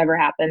that whatever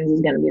happens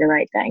is going to be the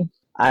right thing.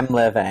 I'm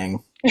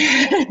living.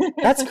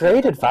 That's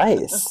great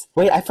advice.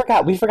 Wait,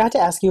 we forgot to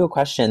ask you a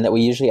question that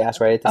we usually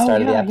ask right at the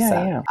start of the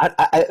episode.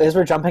 Yeah. As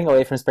we're jumping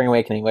away from Spring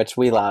Awakening, which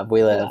we live.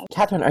 Yeah.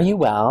 Catherine, are you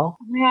well?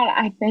 Oh my God,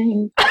 I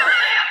think.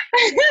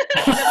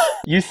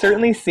 You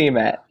certainly seem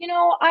it.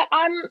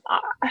 I'm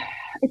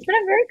it's been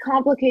a very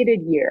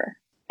complicated year,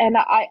 and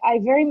I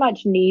very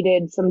much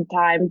needed some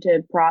time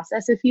to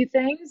process a few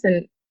things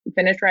and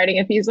finish writing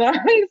a few songs.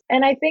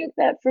 And I think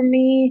that for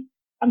me,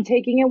 I'm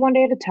taking it one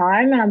day at a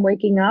time, and I'm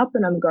waking up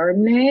and I'm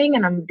gardening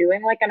and I'm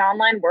doing like an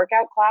online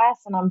workout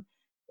class, and I'm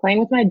playing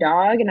with my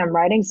dog, and I'm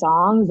writing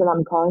songs, and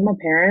I'm calling my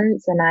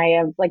parents, and I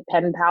have like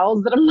pen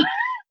pals that I'm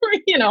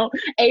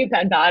a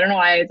pen pal. I don't know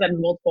why I said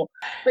multiple,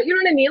 but you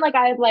know what I mean?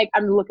 Like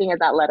I'm looking at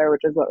that letter,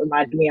 which is what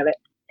reminded me of it.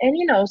 And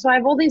so I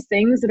have all these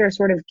things that are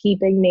sort of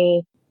keeping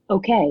me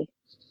okay.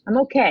 I'm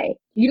okay.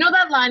 You know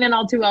that line in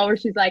All Too Well where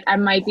she's like, "I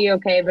might be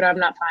okay, but I'm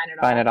not fine at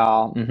all." Fine at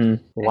all. Mm-hmm.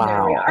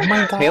 Wow. Oh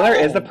my God. Taylor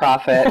is a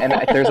prophet, and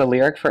there's a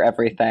lyric for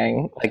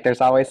everything. Like, there's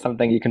always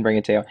something you can bring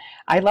it to.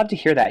 I love to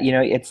hear that.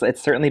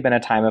 It's certainly been a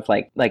time of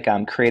like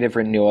creative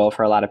renewal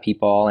for a lot of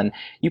people, and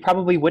you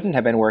probably wouldn't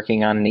have been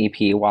working on an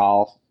EP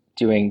while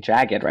doing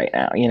Jagged right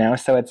now.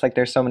 So it's like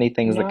there's so many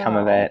things that come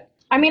of it.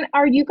 I mean,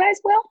 are you guys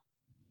well?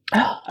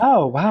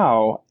 Oh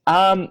wow.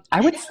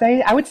 I would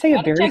say a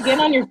Gotta very check in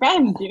on your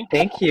friends.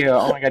 Thank you.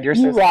 Oh my God, you're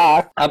so You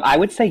rock. I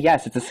would say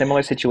yes, it's a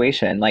similar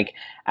situation. Like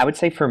I would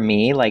say for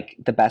me, like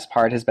the best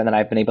part has been that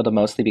I've been able to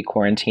mostly be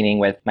quarantining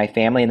with my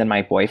family and then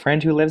my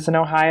boyfriend who lives in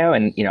Ohio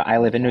and I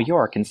live in New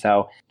York and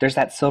so there's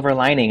that silver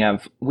lining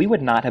of we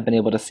would not have been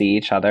able to see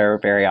each other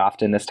very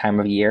often this time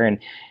of year and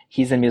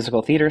he's in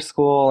musical theater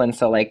school and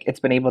so like it's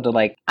been able to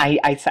like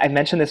I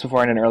mentioned this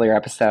before in an earlier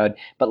episode,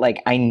 but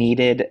like I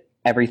needed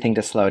everything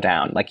to slow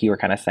down, like you were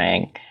kind of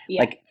saying.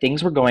 Yeah. Like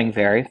things were going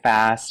very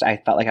fast. I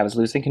felt like I was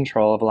losing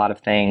control of a lot of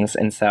things.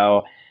 And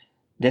so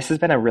this has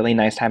been a really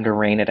nice time to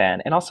rein it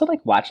in and also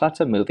like watch lots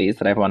of movies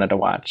that I've wanted to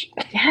watch.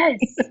 Yes.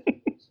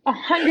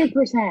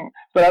 100%.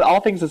 But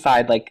all things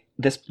aside, like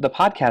the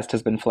podcast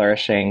has been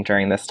flourishing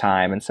during this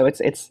time. And so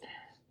it's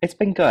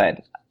been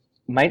good.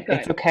 Good.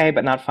 It's okay,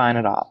 but not fine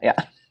at all. Yeah.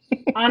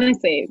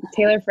 Honestly,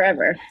 Taylor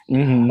forever.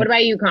 Mhm. What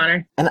about you,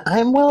 Connor? And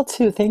I'm well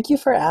too. Thank you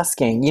for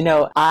asking.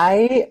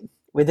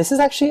 This is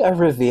actually a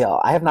reveal.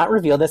 I have not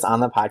revealed this on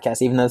the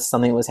podcast, even though it's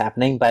something that was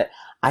happening, but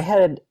I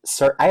had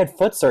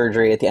foot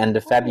surgery at the end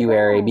of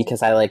February wow.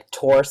 because I like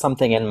tore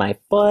something in my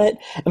foot.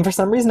 And for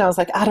some reason I was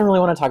like, I don't really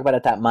want to talk about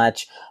it that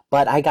much.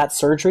 But I got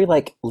surgery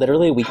like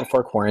literally a week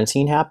before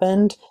quarantine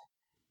happened.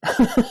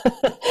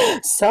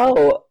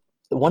 So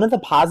one of the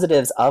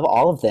positives of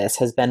all of this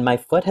has been my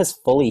foot has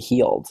fully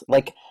healed.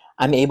 Like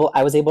I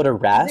was able to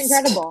rest.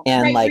 That's incredible.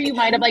 And right, like where you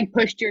might have like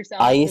pushed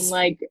yourself ice. and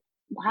like,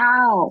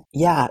 wow.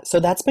 Yeah, so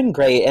that's been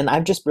great. And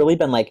I've just really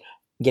been like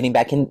getting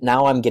back in.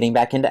 Now I'm getting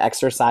back into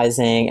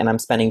exercising and I'm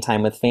spending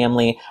time with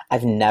family.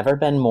 I've never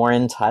been more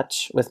in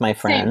touch with my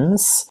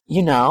friends.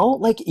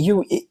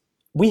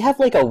 We have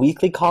like a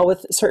weekly call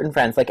with certain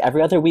friends. Like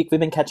every other week we've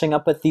been catching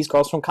up with these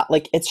girls from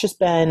like it's just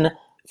been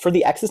for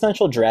the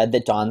existential dread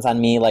that dawns on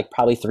me like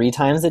probably 3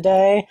 times a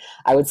day.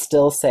 I would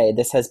still say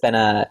this has been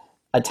a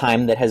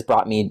time that has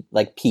brought me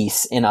like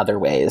peace in other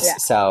ways. Yeah.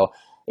 So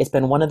it's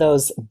been one of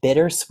those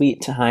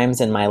bittersweet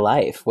times in my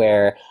life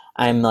where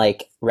I'm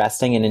like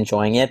resting and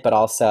enjoying it, but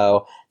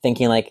also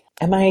thinking like,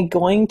 am I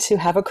going to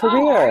have a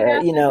career?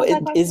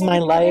 Is my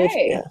life?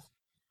 Yeah.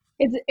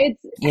 It's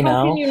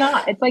how can you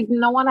not? It's like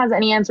no one has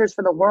any answers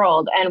for the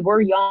world, and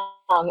we're young,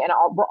 and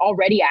we're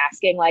already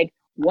asking like,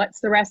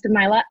 what's the rest of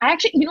my life? I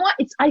actually, you know what?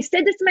 I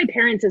said this to my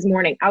parents this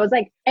morning. I was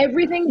like,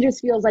 everything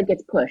just feels like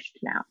it's pushed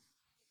now.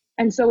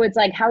 And so it's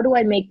like, how do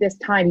I make this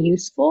time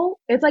useful?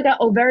 It's like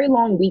a very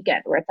long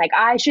weekend where it's like,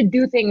 I should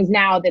do things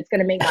now that's going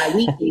to make my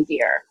week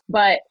easier.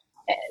 But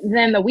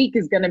then the week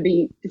is going to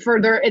be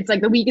further. It's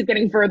like the week is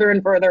getting further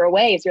and further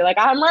away. So you're like,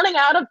 I'm running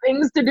out of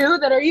things to do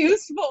that are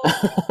useful.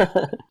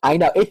 I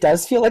know. It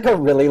does feel like a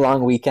really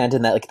long weekend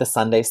and that like the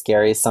Sunday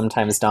scaries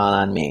sometimes dawn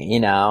on me,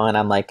 and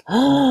I'm like,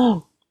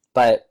 oh,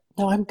 but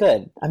no, I'm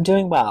good. I'm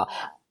doing well.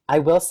 I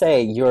will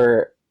say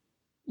your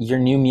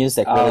new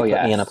music really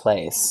put me in a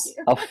place.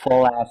 A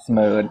full ass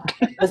mood.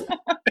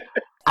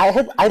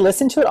 I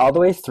listened to it all the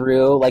way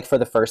through, like for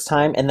the first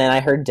time, and then I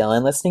heard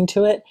Dylan listening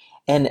to it,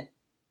 and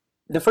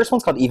the first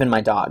one's called "Even My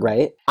Dog,"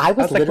 right? I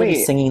was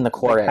literally singing the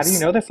chorus. How do you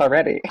know this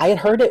already? I had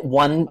heard it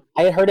one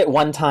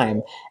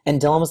time,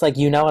 and Dylan was like,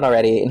 "You know it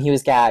already," and he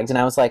was gagged, and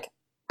I was like,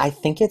 "I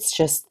think it's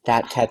just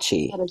that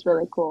catchy. That is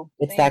really cool.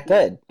 It's that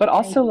good." But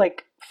also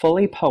like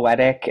fully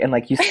poetic and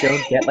like you still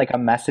get like a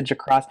message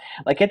across.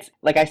 Like it's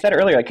like I said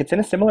earlier, like it's in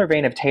a similar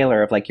vein of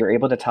Taylor of like you're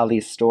able to tell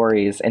these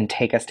stories and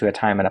take us to a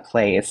time and a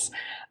place.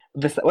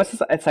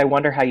 It's I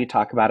wonder how you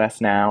talk about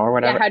us now or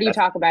whatever. Yeah, how do you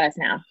talk about us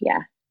now? Yeah.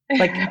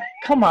 Like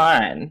come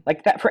on.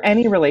 Like that for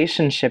any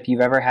relationship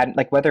you've ever had,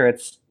 like whether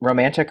it's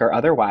romantic or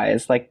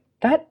otherwise, like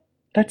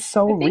that's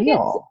so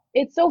real.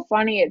 It's so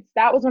funny.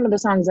 That was one of the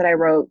songs that I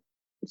wrote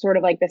sort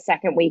of like the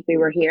second week we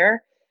were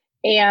here.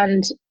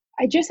 And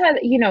I just had,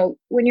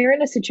 when you're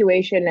in a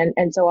situation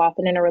and so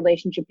often in a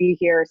relationship, you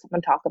hear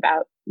someone talk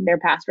about their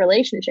past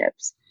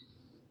relationships.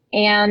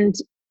 And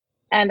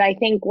I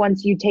think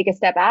once you take a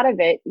step out of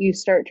it, you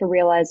start to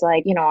realize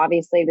like,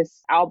 obviously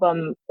this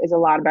album is a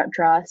lot about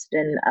trust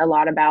and a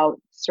lot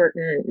about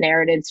certain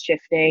narratives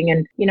shifting.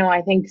 And,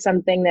 I think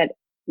something that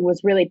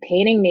was really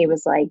paining me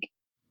was like,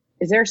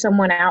 is there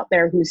someone out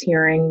there who's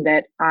hearing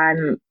that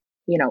I'm,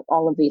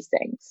 all of these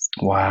things?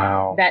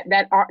 Wow.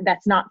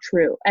 That's not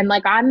true. And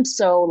like, I'm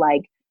so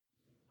like,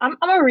 I'm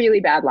a really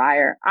bad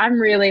liar. I'm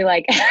really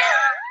like,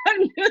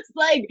 I'm just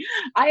like,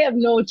 I have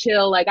no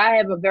chill. Like I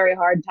have a very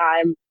hard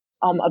time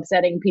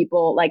upsetting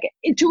people like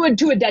to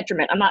a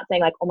detriment. I'm not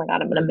saying like, oh my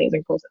God, I'm an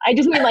amazing person. I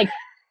just mean like,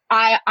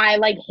 I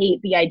like hate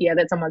the idea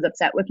that someone's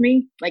upset with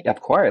me, like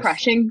of course,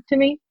 crushing to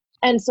me.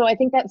 And so I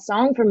think that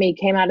song for me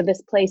came out of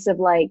this place of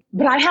like,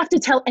 but I have to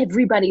tell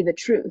everybody the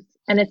truth.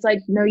 And it's like,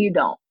 no, you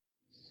don't.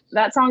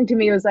 That song to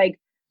me was like,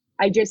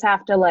 I just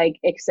have to like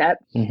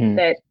accept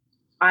that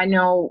I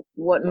know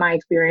what my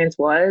experience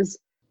was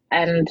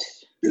and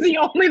it's the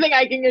only thing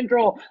I can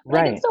control.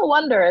 Right. I can still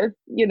wonder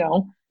if,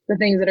 the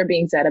things that are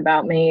being said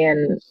about me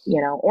and,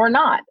 or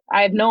not.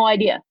 I have no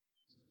idea.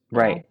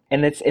 Right.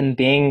 And it's in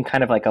being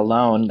kind of like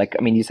alone. Like,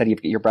 I mean, you said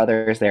your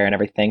brother's there and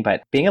everything,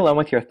 but being alone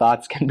with your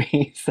thoughts can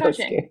be so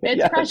crushing. scary.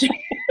 It's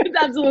crushing. It's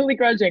absolutely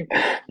crushing.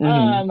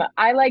 Mhm.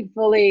 I like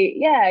fully,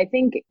 yeah, I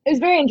think it was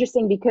very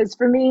interesting because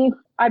for me,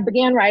 I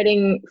began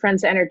writing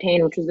Friends to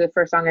Entertain, which was the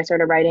first song I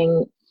started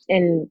writing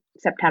in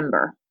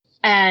September.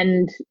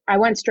 And I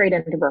went straight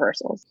into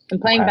rehearsals. And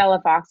playing Okay.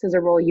 Bella Fox is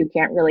a role you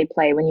can't really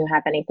play when you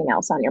have anything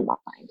else on your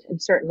mind,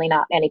 and certainly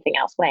not anything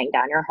else weighing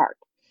down your heart.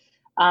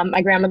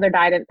 My grandmother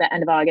died at the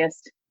end of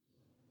August.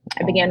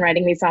 I began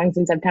writing these songs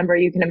in September.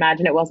 You can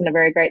imagine it wasn't a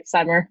very great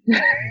summer,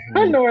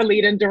 Mhm. nor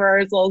lead into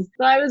rehearsals.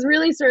 So I was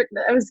really certain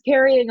I was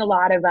carrying a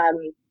lot of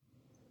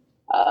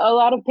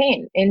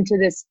pain into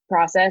this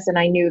process, and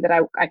I knew that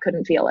I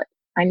couldn't feel it.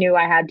 I knew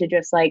I had to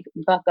just like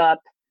buck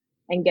up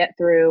and get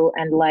through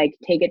and like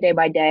take it day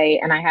by day.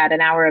 And I had an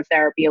hour of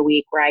therapy a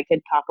week where I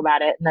could talk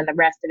about it, and then the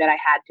rest of it I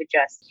had to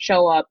just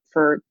show up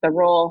for the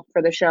role,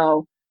 for the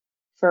show,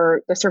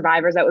 for the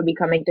survivors that would be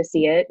coming to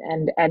see it,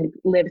 and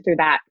live through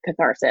that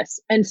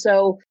catharsis. And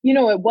so,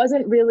 it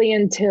wasn't really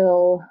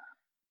until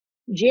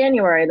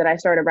January that I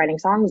started writing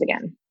songs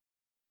again.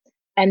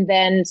 And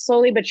then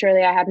slowly but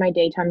surely I had my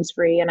daytimes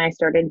free, and I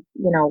started,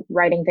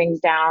 writing things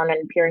down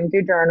and peering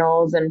through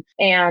journals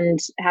and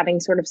having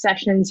sort of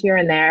sessions here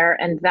and there.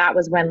 And that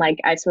was when like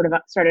I sort of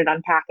started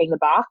unpacking the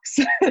box.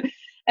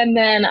 And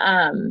then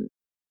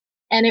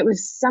and it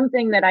was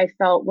something that I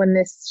felt when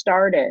this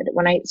started,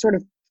 when I sort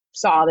of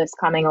saw this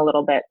coming a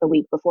little bit the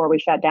week before we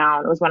shut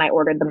down, was when I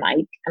ordered the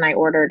mic and I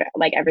ordered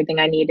like everything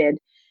I needed,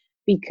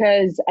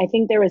 because I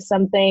think there was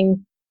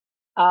something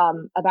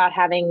about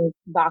having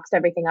boxed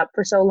everything up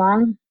for so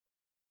long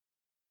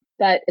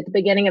that at the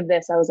beginning of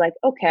this, I was like,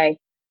 okay,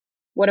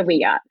 what have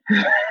we got?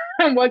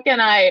 what can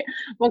I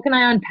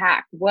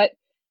unpack? What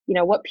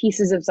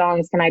pieces of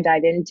songs can I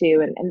dive into?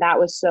 And that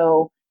was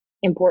so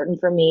important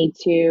for me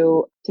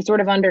to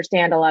sort of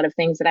understand a lot of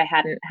things that I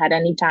hadn't had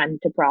any time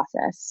to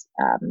process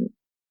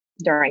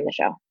during the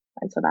show.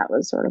 And so that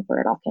was sort of where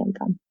it all came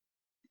from.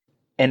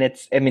 And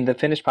the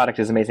finished product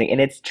is amazing.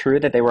 And it's true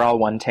that they were all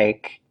one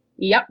take.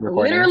 Yep,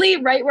 recordings?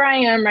 literally right where I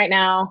am right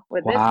now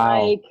with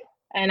Wow. this mic.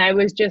 And I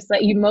was just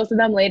like, most of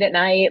them late at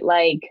night,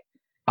 like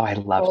Oh, I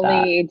love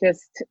fully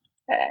just,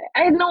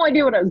 I had no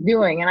idea what I was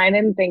doing, and I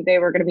didn't think they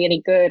were going to be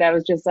any good. I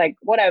was just like,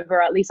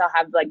 whatever, at least I'll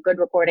have like good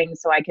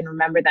recordings so I can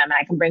remember them and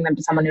I can bring them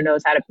to someone who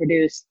knows how to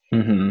produce. that.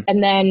 Mm-hmm.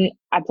 And then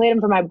I played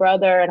them for my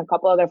brother and a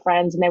couple other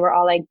friends, and they were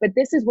all like, but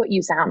this is what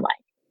you sound like.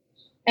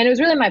 And it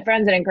was really my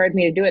friends that encouraged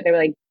me to do it. They were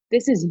like,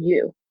 this is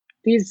you.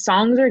 These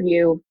songs are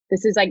you.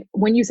 This is like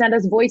when you send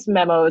us voice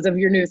memos of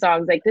your new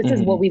songs, like this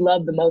is what we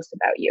love the most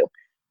about you,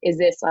 is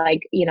this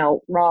like,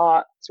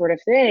 raw sort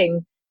of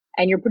thing.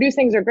 And your produced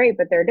things are great,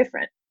 but they're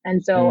different.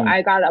 And so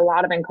I got a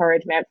lot of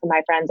encouragement from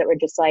my friends that were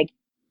just like,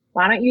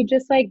 why don't you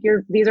just like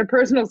these are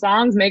personal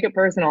songs, make it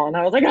personal. And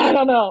I was like, I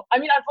don't know. I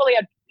mean, I fully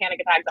had panic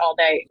attacks all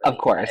day. Of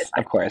course.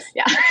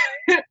 Yeah.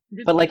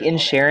 But like in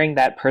sharing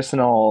those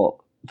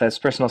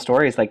personal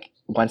stories, like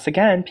once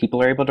again,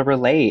 people are able to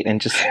relate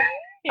and just,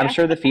 Yeah. I'm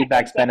sure the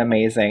feedback's been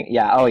amazing.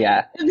 Yeah. Oh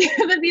yeah.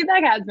 The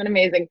feedback has been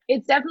amazing.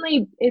 It's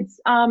definitely, it's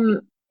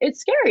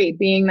scary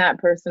being that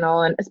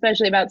personal, and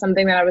especially about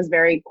something that I was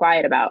very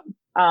quiet about.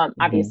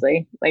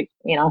 Obviously, like,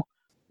 yeah,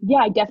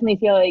 I definitely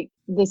feel like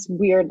this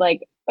weird,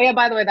 like, oh yeah,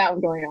 by the way, that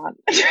was going on.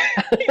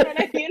 You know what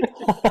I mean?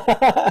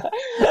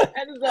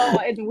 And so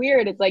it's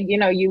weird. It's like,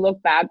 you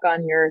look back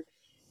on your,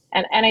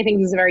 and I think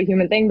this is a very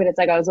human thing, but it's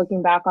like, I was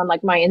looking back on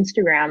like my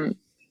Instagram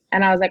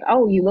and I was like,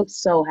 oh, you look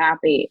so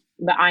happy,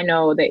 but I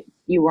know that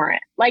you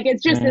weren't. Like,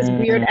 it's just this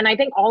weird, and I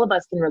think all of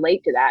us can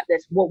relate to that,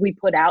 this, what we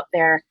put out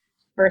there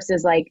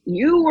versus like,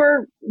 you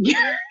were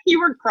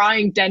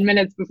crying 10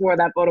 minutes before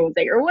that photo was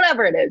taken or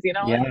whatever it is,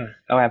 Yeah.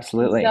 Oh,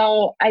 absolutely.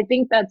 So I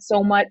think that's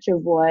so much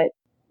of what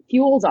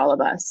fuels all of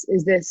us,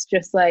 is this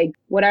just like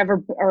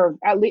whatever, or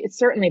at least it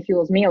certainly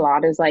fuels me a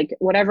lot, is like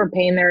whatever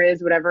pain there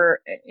is, whatever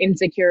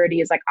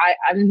insecurity is, like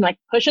I'm like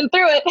pushing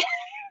through it.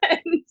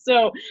 And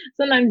so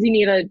sometimes you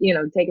need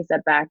to, take a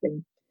step back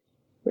and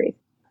breathe.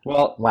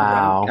 Well,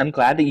 Wow. I'm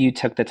glad that you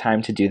took the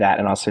time to do that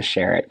and also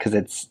share it, because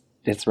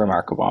it's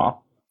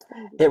remarkable.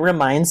 It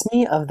reminds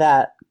me of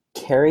that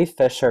Carrie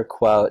Fisher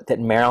quote that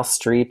Meryl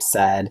Streep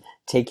said,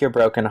 "Take your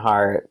broken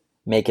heart,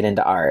 make it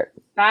into art."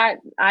 That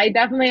I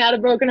definitely had a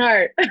broken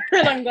heart,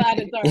 and I'm glad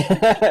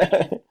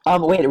it's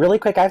art. Wait, really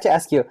quick, I have to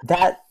ask you,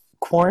 that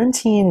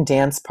quarantine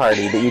dance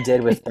party that you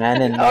did with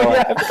Ben and Noah. Oh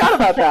yeah, I forgot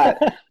about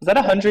that. Was that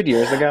 100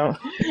 years ago?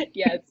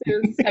 Yes,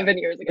 it was 7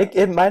 years ago.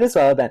 It might as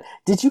well have been.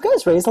 Did you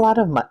guys raise a lot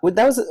of money? It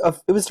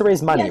was to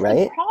raise money, Yes,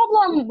 right? The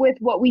problem with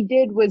what we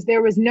did was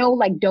there was no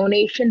like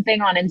donation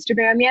thing on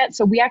Instagram yet.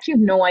 So we actually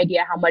have no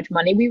idea how much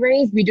money we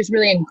raised. We just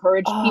really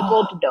encouraged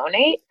people to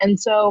donate. And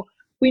so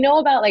we know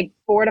about like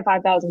 4,000 to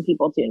 5,000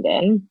 people tuned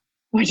in,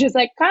 which is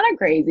like kind of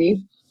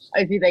crazy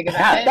if you think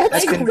about it.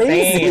 That's Like,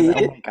 crazy.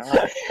 Oh my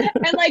gosh.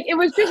 and like it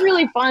was just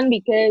really fun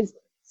because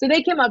so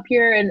they came up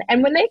here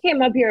and when they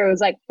came up here, it was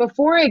like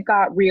before it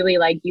got really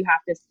like you have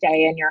to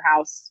stay in your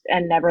house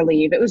and never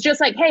leave. It was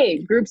just like,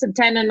 hey, groups of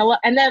 10 and 11.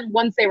 And then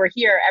once they were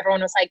here,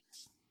 everyone was like,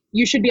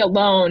 you should be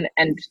alone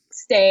and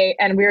stay.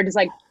 And we were just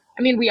like,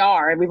 I mean, we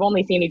are. We've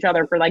only seen each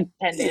other for like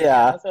 10 days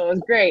Yeah. now, so it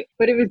was great.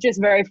 But it was just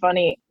very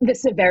funny. The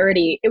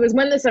severity. It was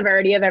when the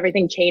severity of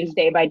everything changed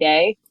day by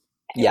day.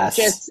 And it was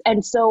Yes.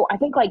 and so I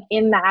think like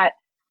in that,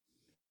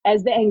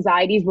 as the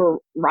anxieties were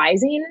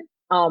rising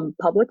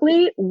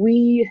publicly,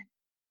 we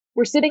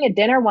were sitting at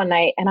dinner one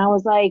night and I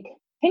was like,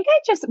 we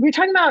were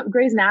talking about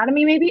Grey's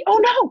Anatomy maybe? Oh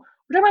no,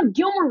 we're talking about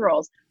Gilmore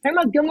Girls. We're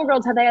talking about Gilmore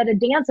Girls, how they had a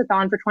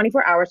dance-a-thon for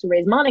 24 hours to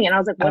raise money. And I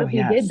was like, what if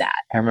we did that?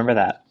 I remember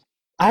that.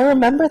 I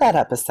remember that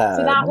episode.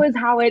 So that was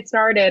how it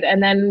started.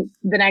 And then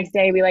the next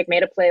day we like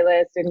made a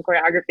playlist and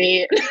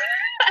choreography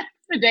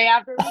the day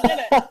after we did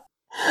it.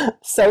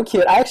 So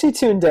cute. I actually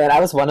tuned in.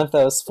 I was one of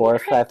those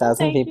 4,000 or 5,000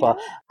 Thank people.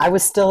 you. I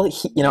was still,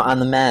 on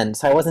the mend,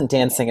 so I wasn't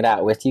dancing it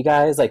out with you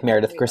guys, like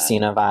Meredith Yeah.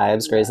 Christina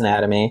vibes, Grey's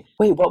Anatomy.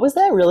 Wait, what was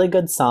that really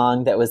good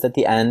song that was at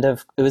the end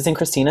of? It was in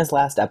Christina's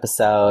last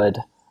episode.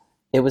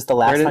 It was the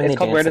last song they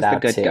called Where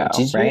danced Does it the out Good to.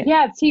 Go, Did you? right?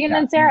 Yeah, it's Tegan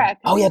and Sarah.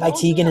 Oh, yeah, by It's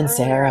also Tegan and an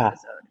earlier Sarah.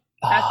 episode.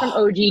 That's from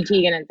OG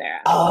Tegan and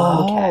Sarah.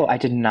 Oh, Oh, okay. I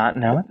did not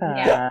know that.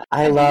 Yeah.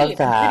 I I'm love pretty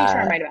that.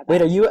 sure I'm right about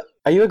Wait, are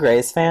you a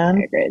Grey's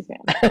fan? Grey's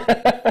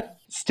fan.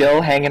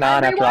 Still hanging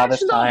on I after all rewatched this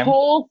the time.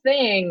 whole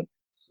thing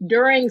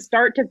during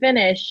start to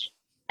finish.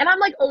 And I'm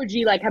like OG,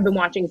 like have been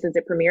watching since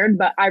it premiered,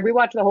 but I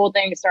rewatched the whole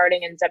thing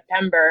starting in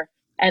September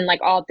and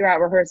like all throughout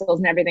rehearsals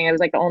and everything. It was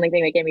like the only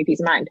thing that gave me peace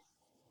of mind.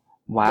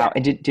 Wow. Yeah.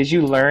 And did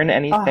you learn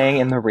anything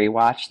in the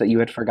rewatch that you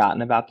had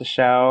forgotten about the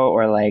show,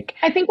 or like?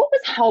 I think what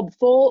was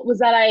helpful was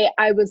that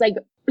I was like,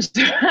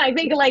 I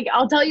think like,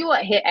 I'll tell you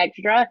what hit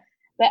extra.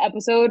 The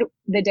episode,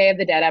 the Day of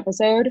the Dead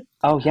episode,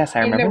 Oh yes, I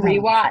in remember the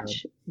that rewatch,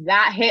 episode.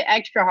 that hit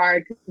extra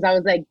hard because I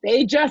was like,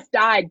 they just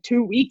died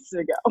 2 weeks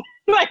ago.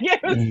 Like it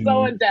was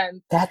so Mhm.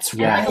 intense. That's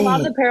Yeah. right. Like a lot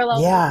of the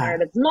parallels Yeah. with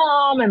Meredith's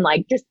mom and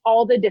like just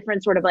all the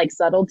different sort of like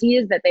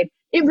subtleties that it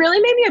really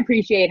made me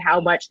appreciate how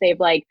much they've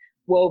like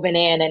woven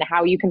in and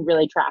how you can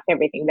really track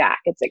everything back.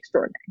 It's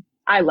extraordinary.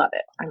 I love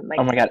it. I'm like,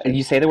 Oh my God.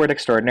 You say the word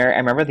extraordinary. I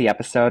remember the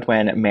episode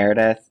when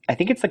Meredith, I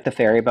think it's like the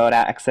ferry boat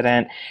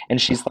accident, and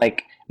she's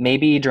like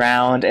maybe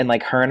drowned, and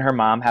like her and her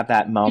mom have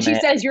that moment. she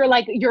says you're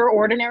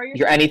ordinary.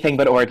 You're anything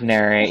but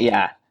ordinary.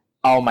 Yeah.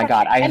 Oh my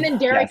God. And then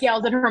Derek yes.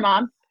 yells at her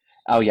mom.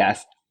 Oh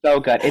yes. So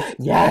good. It's that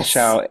Yes.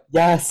 show.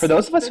 Yes. For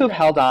those of us who've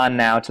held on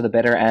now to the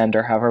bitter end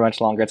or however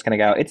much longer it's going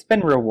to go, it's been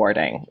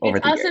rewarding over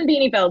It's the us years. and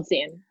Beanie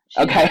Feldstein.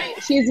 Okay.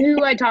 She's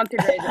who I talk to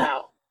Grace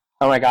about.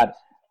 Oh my God.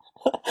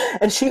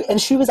 and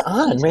she was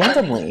on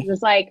randomly. She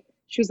was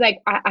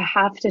like, I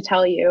have to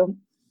tell you,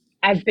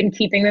 I've been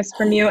keeping this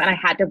from you, and I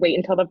had to wait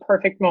until the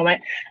perfect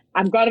moment.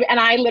 And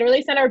I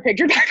literally sent her a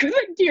picture back with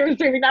like tears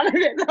streaming down her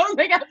face. I was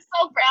like, I'm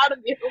so proud of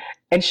you.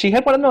 And she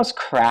had one of the most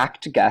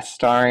cracked guest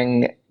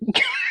starring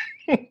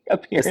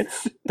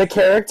appearances. The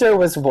character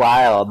was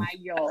wild.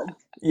 Wild.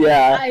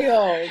 Yeah.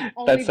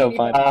 Wild. That's so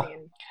fun.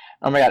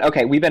 Oh my God.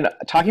 Okay, we've been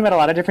talking about a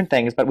lot of different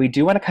things, but we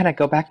do want to kind of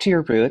go back to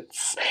your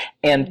roots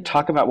and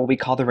talk about what we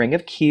call the Ring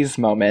of Keys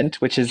moment,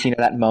 which is,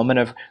 that moment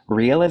of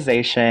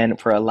realization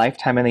for a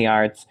lifetime in the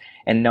arts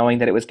and knowing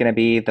that it was going to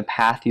be the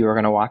path you were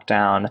going to walk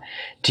down.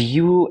 Do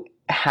you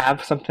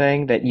have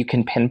something that you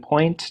can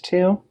pinpoint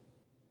to?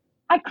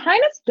 I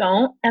kind of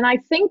don't. And I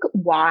think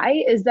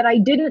why is that I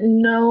didn't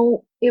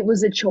know it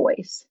was a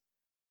choice.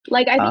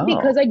 Like, I think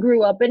because I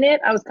grew up in it,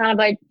 I was kind of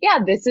like, yeah,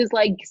 this is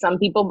like some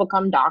people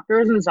become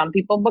doctors and some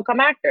people become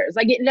actors.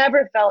 Like, it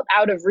never felt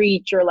out of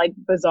reach or like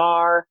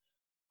bizarre.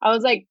 I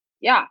was like,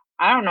 yeah,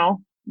 I don't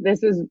know.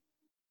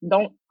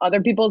 Don't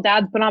other people's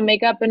dads put on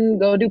makeup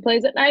and go do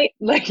plays at night?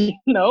 Like,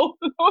 no,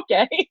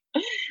 okay.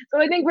 So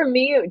I think for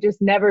me, it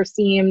just never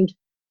seemed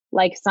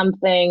like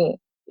something,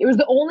 it was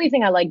the only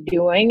thing I liked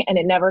doing, and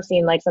it never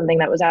seemed like something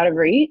that was out of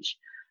reach.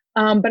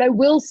 But I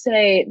will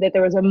say that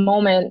there was a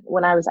moment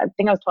when I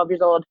think I was 12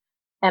 years old,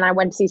 and I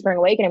went to see Spring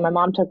Awakening. My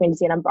mom took me to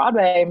see it on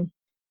Broadway.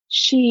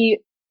 She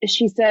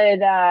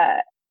said,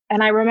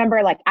 and I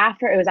remember like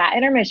after it was at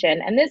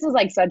intermission, and this was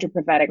like such a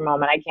prophetic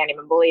moment. I can't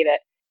even believe it.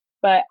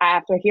 But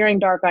after hearing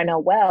Dark I Know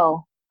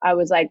Well, I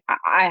was like,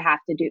 I have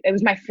to do, it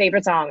was my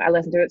favorite song. I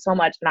listened to it so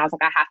much, and I was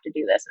like, I have to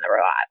do this in the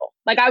revival.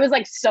 Like, I was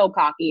like so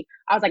cocky.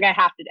 I was like, I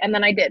have to. And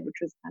then I did, which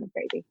was kind of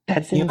crazy.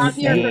 That's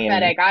Cocky or insane.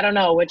 prophetic, I don't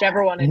know,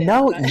 whichever one it is.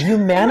 No, but- you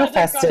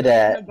manifested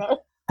it.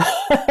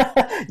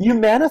 You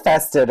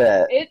manifested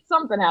it.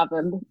 Something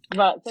happened.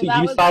 But So that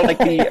you was saw like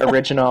the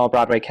original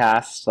Broadway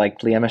cast,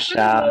 like Leah for the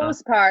Michelle.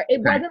 most part.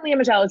 It Right. wasn't Leah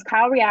Michelle, it was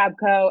Kyle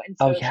Riabko and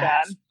Oh Sosha.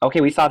 yes.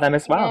 Okay, we saw them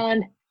as well.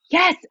 And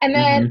yes, and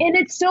then Mm-hmm. and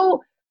it's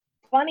so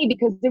funny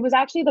because it was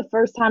actually the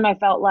first time I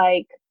felt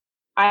like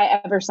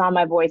I ever saw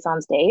my voice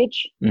on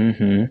stage,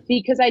 Mm-hmm.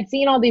 because I'd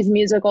seen all these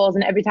musicals,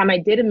 and every time I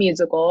did a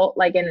musical,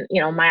 like in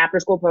my after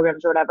school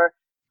programs or whatever,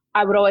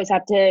 I would always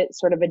have to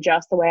sort of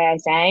adjust the way I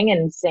sang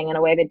and sing in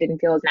a way that didn't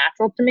feel as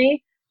natural to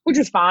me, which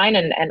was fine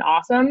and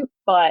awesome.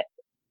 But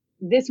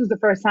this was the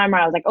first time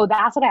where I was like, oh,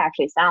 that's what I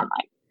actually sound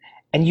like.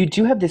 And you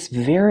do have this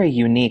very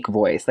unique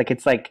voice. Like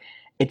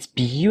it's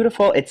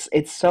beautiful.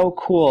 It's so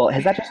cool.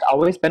 Has that just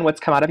always been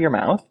what's come out of your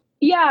mouth?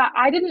 Yeah,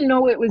 I didn't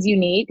know it was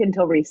unique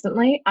until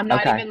recently. I'm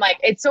not Okay. even like,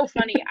 it's so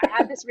funny. I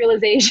had this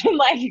realization,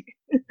 like,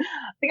 I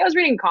think I was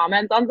reading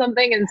comments on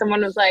something and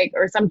someone was like,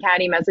 or some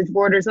catty message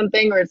board or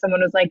something, or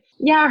someone was like,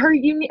 yeah,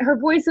 her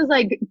voice is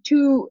like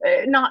too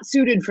not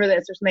suited for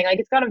this or something. Like,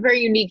 it's got a very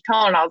unique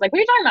tone. I was like, what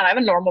are you talking about? I have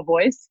a normal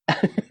voice.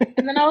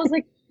 And then I was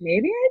like,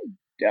 maybe I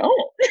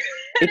don't.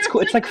 It's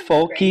cool. It's like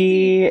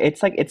folky.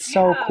 It's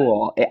so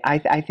cool.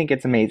 I think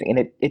it's amazing,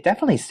 and it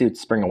definitely suits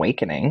Spring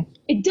Awakening.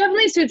 It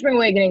definitely suits Spring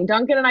Awakening.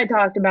 Duncan and I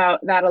talked about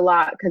that a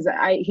lot because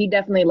he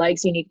definitely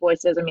likes unique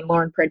voices. I mean,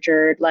 Lauren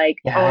Pritchard, like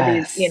all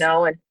these, you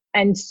know,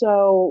 and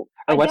so.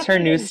 Oh, what's her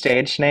new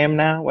stage name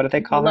now? What do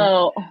they call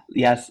Lo. her?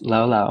 Yes,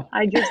 Lolo.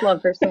 I just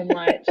love her so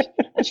much.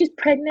 And she's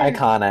pregnant.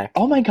 Iconic.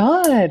 Oh my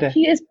God.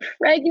 She is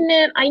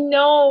pregnant. I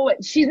know.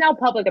 She's now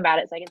public about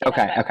it, so I can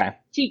say that. Okay.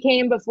 She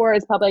came before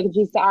it's public and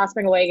she's to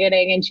Spring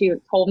Awakening and she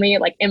told me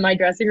like in my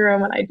dressing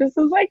room and I just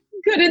was like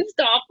couldn't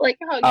stop like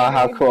hugging her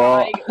how and cool.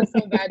 crying. It was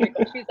so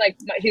magical.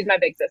 She's my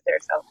big sister,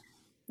 so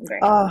I'm very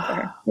happy for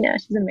her. Yeah,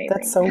 she's amazing.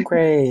 That's so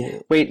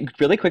great. Wait,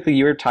 really quickly,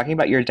 you were talking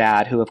about your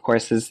dad, who of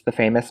course is the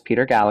famous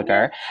Peter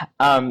Gallagher.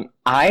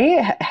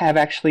 I have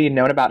actually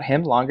known about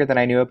him longer than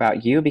I knew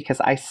about you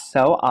because I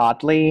so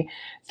oddly,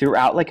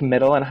 throughout like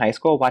middle and high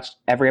school, watched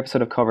every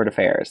episode of Covert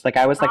Affairs. Like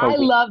I was like I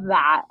love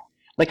that.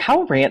 Like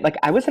how like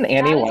I was an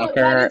Annie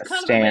Walker that is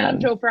kind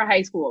stan. of a for a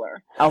high schooler.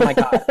 Oh my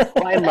God.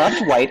 Well, I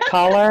loved White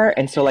Collar,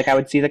 and so like I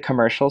would see the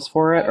commercials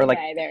for it, or like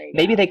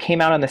maybe they came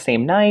out on the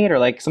same night, or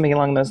like something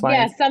along those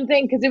lines. Yeah,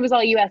 something because it was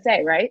all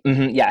USA, right?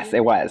 Mm-hmm, yes,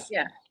 it was.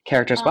 Yeah.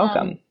 Characters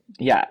Welcome.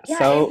 Yeah. Yeah,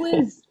 So it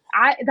was.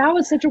 That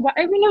was such a.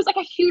 I mean, it was like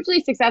a hugely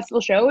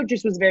successful show. It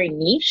just was very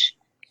niche.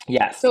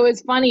 yes. So it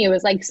was funny. It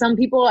was like some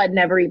people had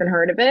never even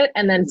heard of it,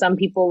 and then some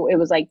people it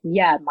was like,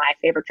 yeah, my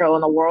favorite show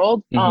in the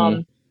world.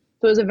 Mm-hmm.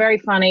 So it was a very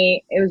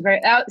funny. It was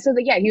very.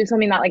 He was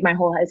filming that like my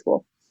whole high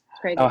school. It's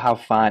crazy. Oh, how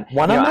fun!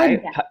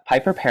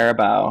 Piper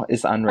Perabo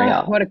is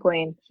unreal. What a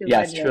queen! She's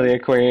yes, truly a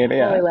queen.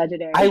 Yeah, totally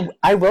legendary.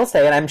 I will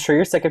say, and I'm sure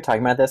you're sick of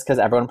talking about this because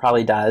everyone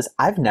probably does.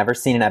 I've never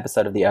seen an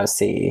episode of The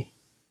OC.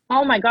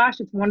 Oh my gosh,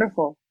 it's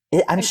wonderful.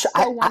 It's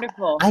so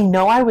wonderful. I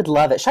know I would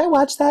love it. Should I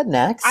watch that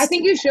next? I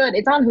think you should.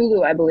 It's on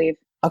Hulu, I believe.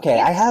 Okay,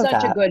 I have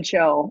such a good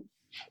show.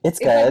 It's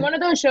good. It's like one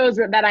of those shows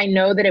that I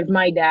know that if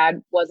my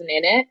dad wasn't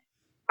in it,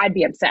 I'd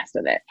be obsessed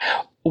with it.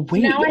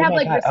 Wait, now I have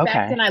like respect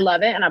okay. and I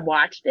love it and I've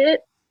watched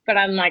it, but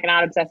I'm like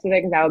not obsessed with it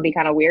because that would be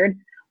kind of weird.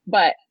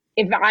 But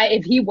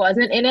if he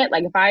wasn't in it,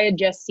 like if I had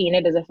just seen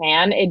it as a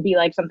fan, it'd be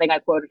like something I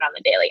quoted on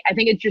the daily. I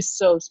think it's just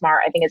so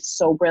smart. I think it's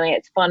so brilliant.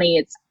 It's funny.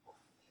 It's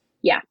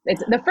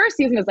the first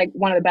season is like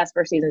one of the best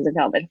first seasons of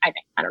television. I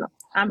think. I don't know.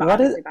 I'm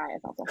obviously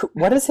biased also.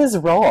 What is his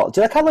role?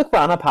 Do you like how we're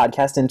on a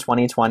podcast in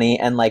 2020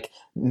 and like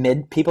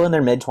people in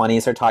their mid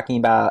 20s are talking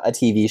about a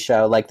TV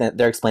show like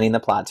they're explaining the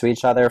plot to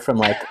each other from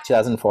like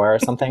 2004 or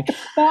something?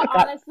 But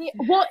honestly,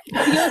 the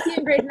OC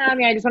and Grey's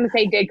Anatomy, I just want to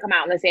say, did come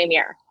out in the same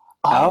year.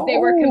 Oh, they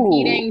were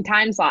competing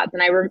time slots,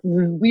 and I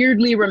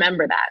weirdly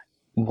remember that.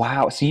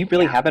 Wow, so you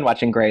really have been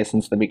watching Grey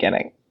since the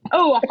beginning.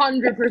 Oh,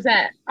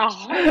 100%.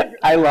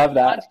 I love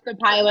that. Watched the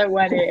pilot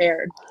when it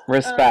aired.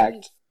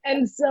 Respect.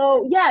 And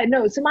so,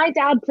 so my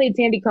dad played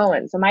Sandy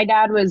Cohen. So my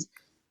dad was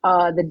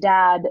the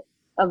dad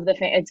of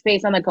it's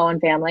based on the Cohen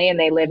family, and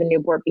they live in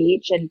Newport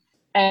Beach.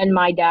 And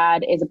my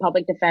dad is a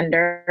public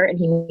defender, and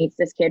he meets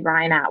this kid,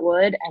 Ryan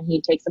Atwood, and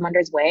he takes him under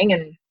his wing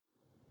and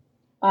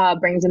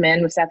brings him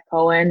in with Seth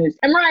Cohen.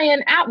 And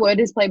Ryan Atwood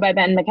is played by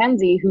Ben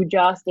McKenzie, who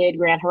just did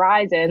Grand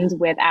Horizons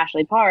with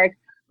Ashley Park,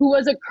 who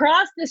was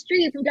across the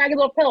street from Jagged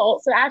Little Pill.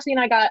 So Ashley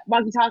and I got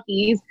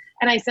walkie-talkies,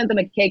 and I sent them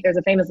a cake. There's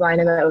a famous line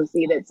in the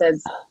OC that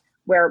says,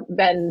 where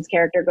Ben's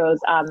character goes,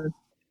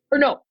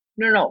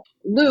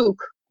 Luke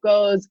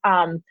goes,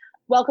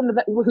 welcome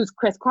to who's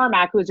Chris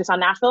Carmack, who's just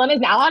on Nashville and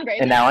is now on Grey's.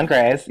 And now on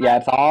Grey's. Yeah,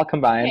 it's all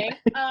combined.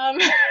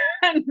 Okay.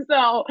 And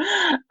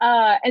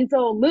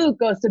so Luke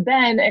goes to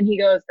Ben and he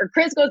goes, or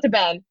Chris goes to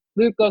Ben,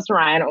 Luke goes to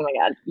Ryan. Oh my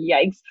God,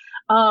 yikes.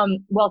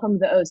 Welcome to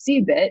the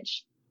OC,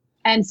 bitch.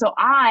 And so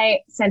I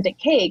sent a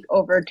cake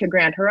over to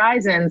Grand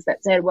Horizons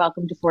that said,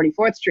 welcome to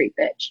 44th Street,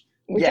 bitch.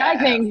 Which I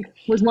think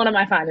was one of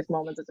my finest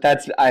moments.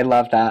 I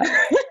love that.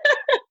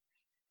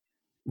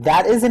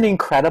 That is an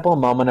incredible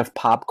moment of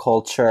pop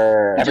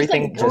culture.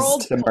 Everything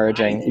just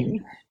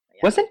emerging.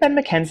 Wasn't Ben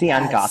McKenzie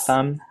on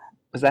Gotham?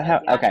 Was that how?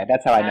 Yeah. Okay,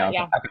 that's how I know.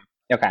 Yeah.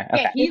 Okay.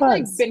 Yeah, he's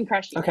like been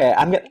crushing. Okay,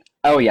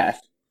 Oh yes.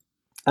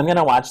 I'm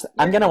gonna watch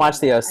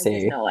the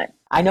OC.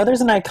 I know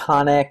there's an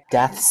iconic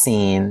death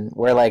scene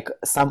where like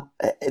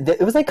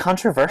it was like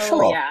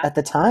controversial at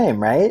the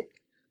time, right?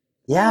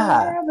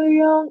 Yeah.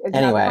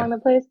 Anyway,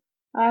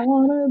 I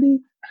wanna be.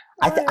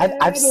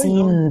 I've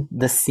seen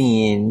the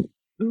scene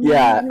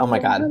Yeah. Oh my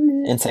God.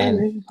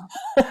 Insane.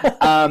 All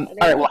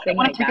right. Well, I don't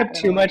want to take up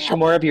too much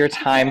more of your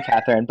time,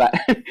 Catherine, but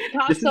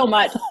Talk so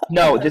much.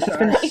 no, this has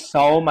been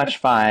so much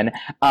fun.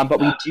 But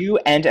we do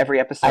end every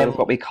episode with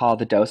what we call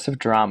the dose of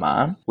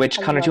drama, which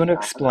I Connor, do you love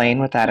want to explain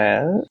what that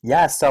is?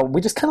 Yeah, so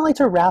we just kind of like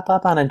to wrap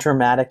up on a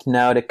dramatic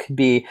note. It could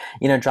be,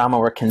 drama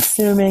we're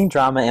consuming,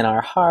 drama in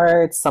our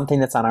hearts, something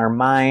that's on our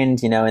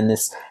mind, in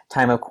this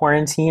time of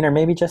quarantine, or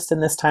maybe just in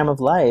this time of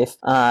life.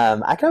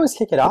 I could always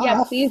kick it off.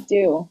 Yeah, please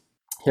do.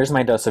 Here's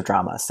my dose of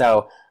drama.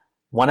 So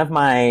one of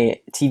my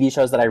TV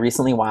shows that I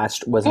recently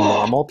watched was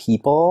Normal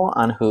People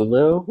on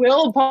Hulu.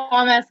 Will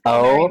Paul Mescal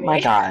Oh marry me?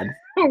 my God.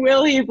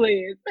 Will he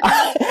please?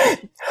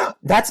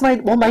 That's my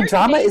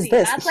drama is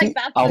this. That's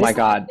Oh my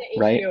God, the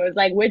right? issue is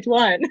like, which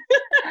one?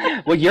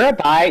 Well, you're a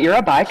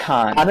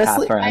bicon,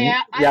 Honestly, Catherine.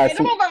 I Yes.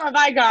 don't know if I'm a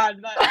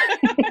bicon, but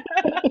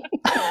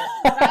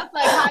that's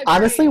like high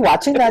Honestly, praise.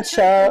 watching that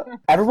show,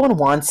 everyone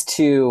wants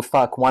to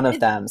fuck one of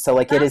them. So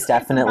like it is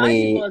That's why for my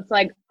definitely people, it's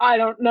like, I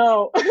don't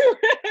know.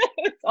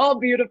 It's all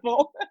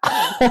beautiful.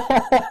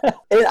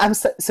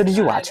 So did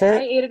you watch I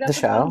it? ate it up The in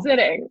show? one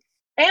sitting.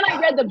 And I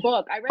read the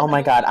book. I read Oh the my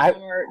book God, last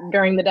summer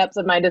during the depths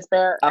of my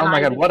despair. Oh and my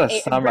I God, just what a read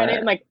it, summer.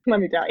 and like, let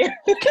me tell you.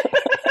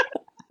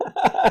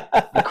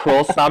 A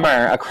cruel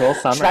summer. A cruel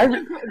Should summer.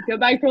 I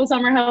Goodbye, cruel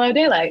summer, hello,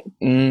 daylight.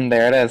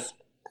 There it is.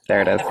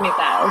 There it is. Stephanie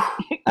Styles.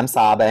 I'm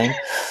sobbing.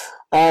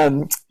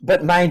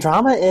 But my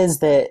drama is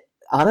that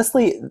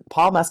honestly,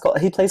 Paul Mescal,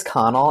 he plays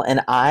Connell,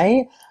 and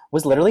I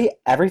was literally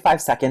every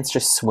 5 seconds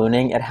just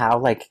swooning at how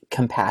like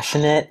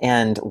compassionate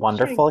and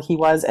wonderful he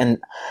was and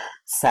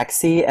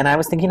sexy. And I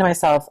was thinking to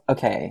myself,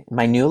 okay,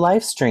 my new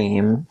life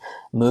stream,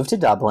 move to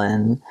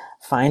Dublin,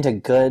 find a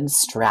good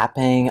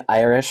strapping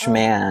Irish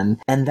man.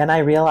 And then I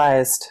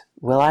realized,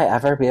 will I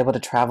ever be able to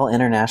travel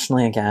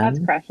internationally again?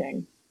 That's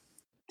crushing.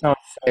 Don't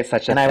say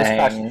such a And I was thing.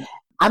 crushed.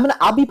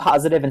 I'll be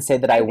positive and say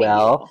that I think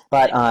will, you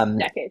but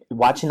Decade.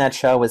 watching that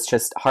show was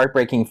just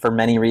heartbreaking for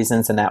many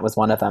reasons, and that was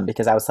one of them,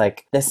 because I was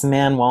like, this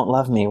man won't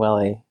love me, will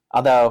he?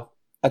 Although,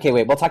 okay,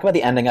 wait, we'll talk about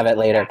the ending of it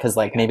later, because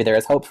like maybe there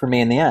is hope for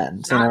me in the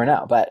end. So you never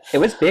know. But It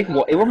was big.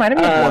 It reminded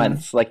me of Um,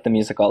 Once, like the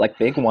musical, like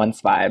big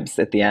Once vibes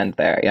at the end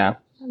there. Yeah.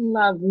 I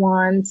love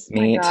Once.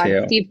 Me my God.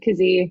 too. Steve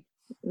Kazee.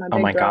 Oh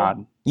my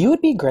God. you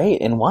would be great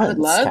in I Once. would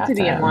love to be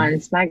in Catherine.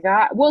 Once. My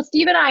God. Well,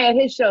 Steve and I at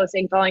his show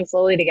sing Falling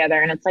Slowly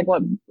together, and it's like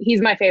he's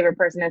my favorite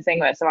person to sing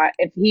with. So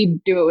if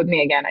he'd do it with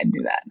me again, I'd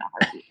do that in a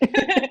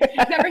heartbeat.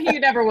 Except for he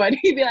never would.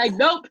 He'd be like,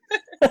 nope,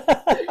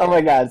 Oh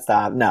my God,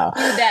 stop. No.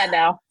 you're dead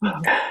now.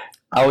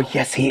 Oh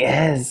yes, he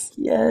is.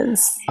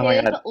 Yes. Oh my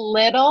His God.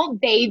 little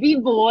baby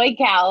boy,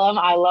 Callum.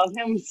 I love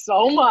him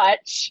so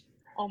much.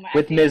 Oh my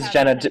With Ms.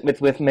 Jenna,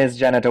 with Ms.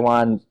 Jenna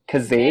Dewan They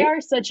Kazee. are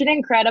such an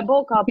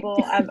incredible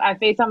couple. I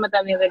FaceTimed with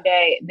them the other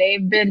day.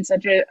 They've been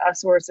such a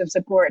source of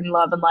support and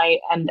love and light,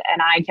 and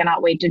I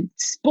cannot wait to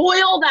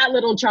spoil that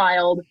little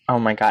child. Oh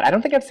my God. I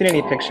don't think I've seen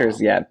any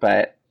pictures yet,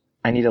 but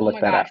I need to look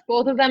Oh my that gosh, up.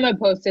 both of them have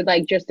posted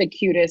like just the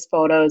cutest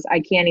photos. I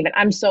can't even.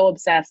 I'm so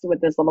obsessed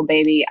with this little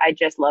baby. I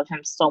just love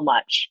him so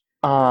much.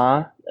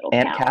 Aw, Little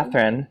Aunt Callum.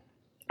 Catherine.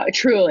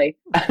 Truly,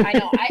 I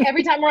know.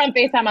 Every time we're on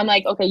FaceTime, I'm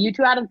like, okay, you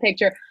two out of the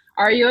picture.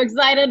 Are you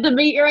excited to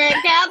meet your Aunt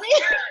Kathy?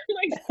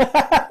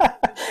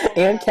 Like,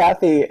 Aunt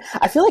Kathy.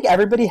 I feel like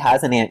everybody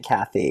has an Aunt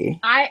Kathy.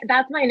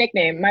 that's my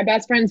nickname. My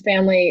best friend's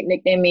family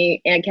nicknamed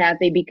me Aunt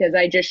Kathy because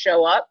I just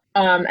show up.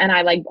 And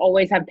I like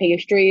always have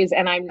pastries,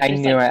 and I'm I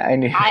just knew like, it. I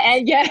knew.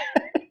 I yeah,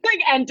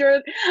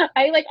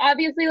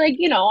 obviously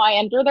I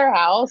enter their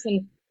house,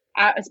 and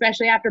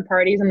especially after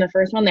parties, I'm the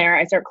first one there.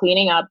 I start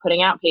cleaning up,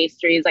 putting out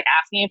pastries, like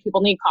asking if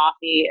people need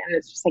coffee, and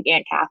it's just like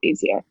Aunt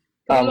Kathy's here.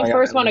 Oh I'm my the God,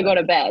 first I one to love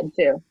go to bed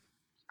too.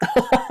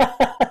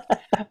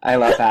 I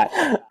love that.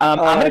 I'm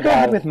Oh my going to go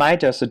ahead God. with my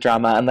dose of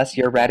drama, unless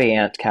you're ready,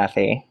 Aunt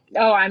Kathy.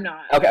 Oh, I'm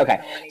not. Okay, I okay.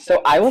 don't know anything.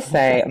 So I will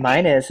say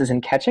mine is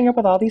in catching up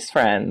with all these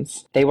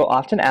friends, they will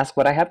often ask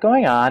what I have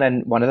going on,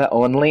 and one of the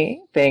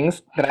only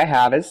things that I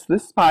have is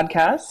this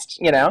podcast,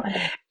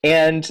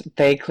 and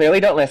they clearly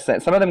don't listen.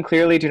 Some of them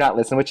clearly do not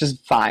listen, which is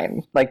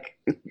fine. Like,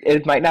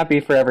 it might not be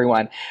for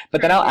everyone.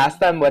 But then I'll ask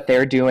them what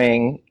they're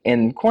doing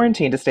in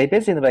quarantine to stay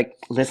busy, and they're like,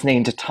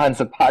 listening to tons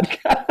of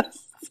podcasts.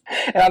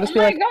 And I'll just Oh be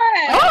my like, God.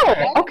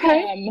 oh,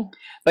 okay. Welcome.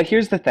 But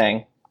here's the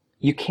thing.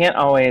 You can't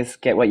always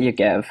get what you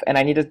give. And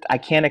I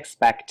can't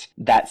expect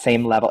that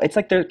same level. It's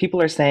like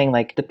people are saying,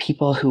 like, the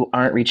people who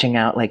aren't reaching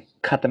out, like,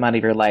 cut them out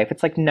of your life.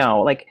 It's like,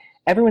 no, like,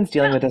 everyone's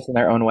dealing with this in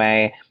their own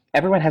way.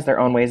 Everyone has their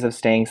own ways of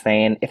staying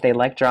sane. If they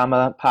like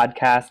drama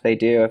podcasts, they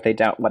do. If they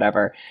don't,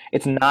 whatever.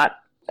 I'm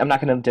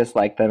not going to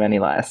dislike them any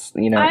less,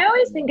 I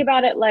always think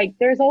about it like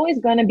there's always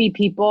going to be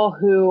people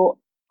who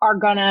are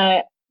going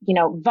to,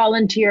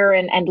 volunteer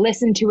and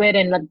listen to it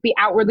and like, be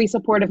outwardly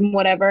supportive and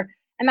whatever.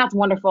 And that's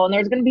wonderful. And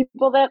there's going to be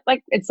people that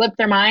like it slipped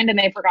their mind and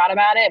they forgot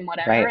about it and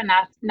whatever. Right. And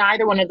that's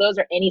neither one of those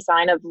are any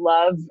sign of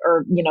love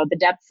or, the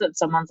depths of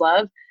someone's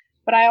love.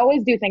 But I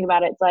always do think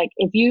about it. It's like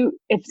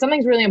if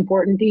something's really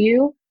important to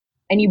you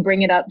and you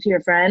bring it up to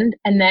your friend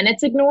and then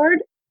it's ignored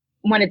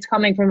when it's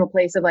coming from a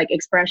place of like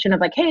expression of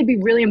like, hey, it'd be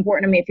really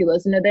important to me if you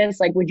listen to this.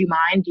 Like, would you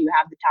mind? Do you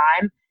have the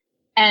time?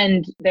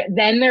 and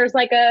then there's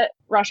like a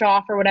rush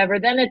off or whatever,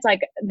 then it's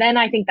like, then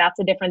I think that's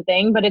a different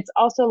thing. But it's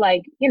also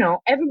like, you know,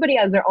 everybody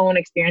has their own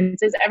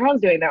experiences.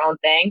 Everyone's doing their own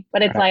thing.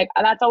 But it's like,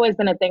 that's always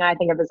been a thing I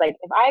think of, is like,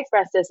 if I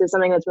express this as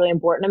something that's really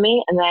important to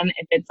me, and then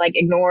if it's like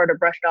ignored or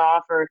brushed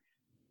off,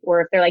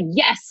 or if they're like,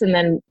 yes, and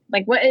then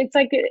like, what, it's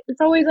like, it's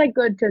always like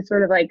good to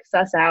sort of like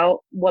suss out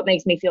what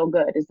makes me feel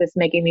good. Is this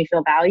making me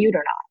feel valued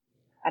or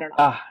not? I don't know.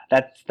 Ah,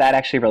 that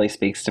actually really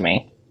speaks to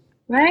me.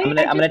 Right? I'm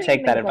gonna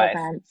take that advice.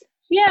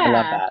 Yeah. I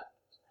love that.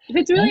 If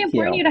it's really Thank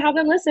important to you. you to have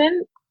them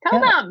listen, tell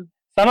them.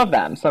 Some of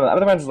them. Some of the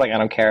other ones is like, I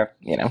don't care.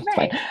 You know, it's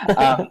Right.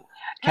 fine.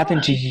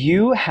 Catherine, do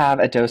you have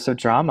a dose of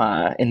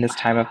drama in this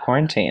time of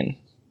quarantine?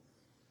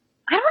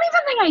 I don't even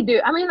think I do.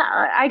 I mean,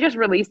 I just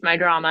released my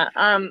drama.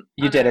 You on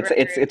did. my record.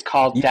 It's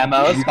called You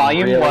Demos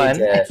Volume really 1.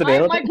 did. It's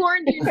available. My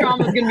quarantine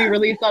drama is going to be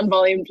released on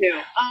Volume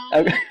 2.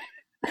 Okay.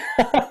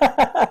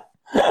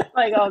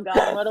 Like, oh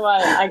God, what do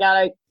I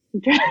gotta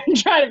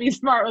try to be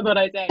smart with what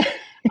I say.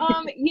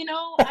 You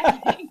know,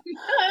 I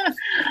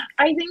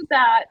think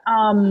that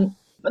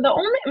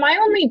my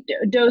only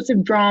dose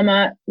of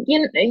drama,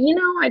 you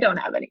know, I don't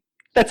have any.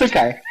 That's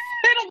okay.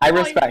 I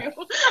respect.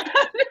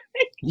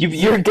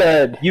 You're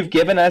good. You've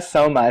given us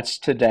so much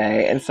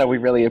today, and so we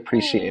really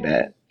appreciate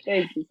it.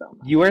 Thank you so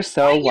much. You are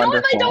so You know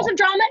wonderful. what my dose of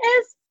drama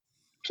is?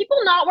 People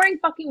not wearing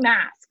fucking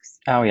masks.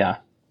 Oh yeah,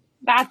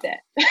 That's it.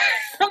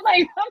 I'm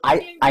like,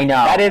 I know.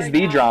 that is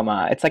the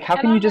drama. It's like, how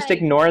And can you I'm just like-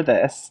 ignore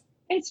this?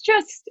 It's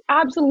just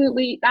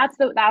absolutely, that's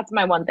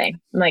my one thing.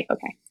 I'm like,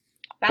 okay,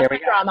 that's There my we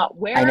go. drama.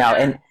 Wear I a know. mask.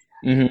 And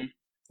Mm-hmm.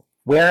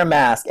 wear a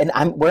mask. And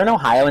we're in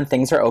Ohio and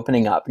things are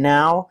opening up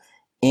now.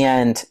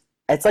 And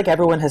it's like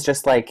everyone has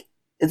just like,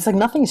 it's like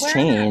nothing's Wear a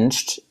mask.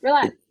 changed.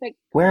 Relax. Like,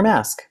 Wear a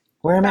mask.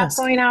 Wear a stop mask.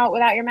 going out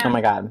without your mask. Oh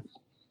my God.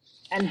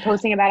 And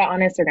posting about it on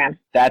Instagram.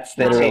 That's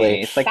the Literally.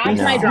 tea. It's like, That's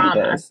we my see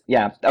drama. this.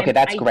 Yeah. Okay, And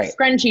that's I great.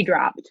 Scrunchie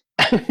dropped.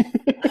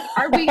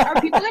 Are people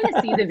going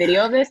to see the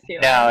video of this too?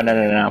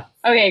 No.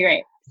 Okay,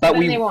 great. So But then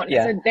we- they won't.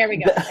 yeah. So there we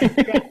go.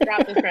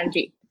 Drop the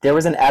scrunchie. There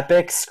was an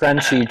epic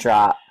scrunchie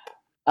drop.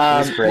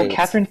 was Well, great.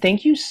 Catherine,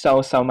 thank you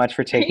so much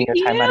for taking Thank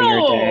your time out of your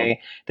you.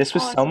 day. This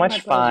was Oh, it's so been much my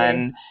pleasure.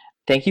 fun.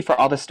 Thank you for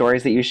all the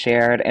stories that you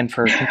shared and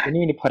for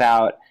continuing to put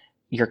out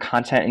your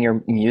content and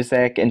your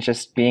music and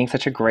just being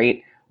such a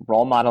great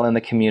role model in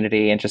the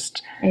community, and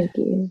just Thank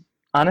you.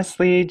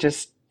 honestly,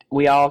 just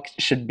we all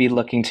should be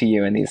looking to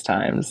you in these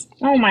times.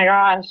 Oh my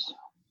gosh.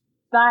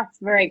 That's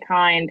very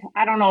kind.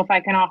 I don't know if I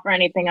can offer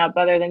anything up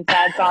other than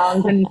sad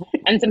songs and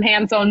some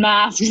hand-sewn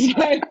masks.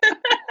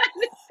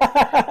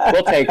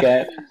 We'll take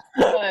it.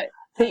 But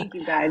thank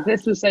you guys.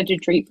 This was such a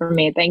treat for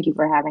me. Thank you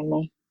for having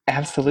me.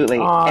 Absolutely.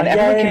 Aw, and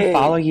everyone yay. can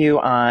follow you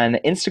on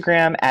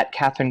Instagram at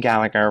Catherine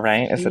Gallagher,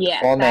 right? Is it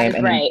Yes, the full that name? is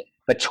And then- right.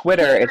 but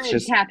Twitter, it's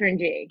just Catherine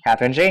G.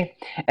 Catherine G.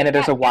 And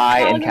there's a Yeah, Y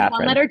in Gallagher's Catherine.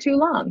 One letter too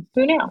long.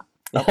 Who knew?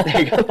 Oh,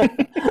 there you go.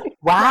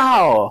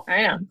 Wow.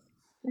 I know.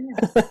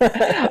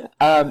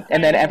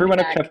 And then I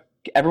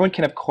everyone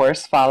can of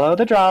course follow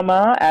the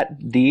drama at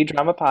the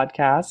Drama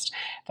Podcast.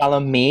 Follow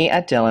me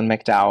at Dylan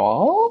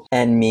McDowell.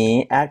 And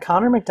me at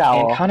Connor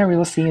McDowell. And Connor, we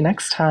will see you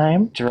next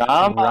time.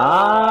 Drama.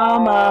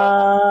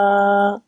 Drama.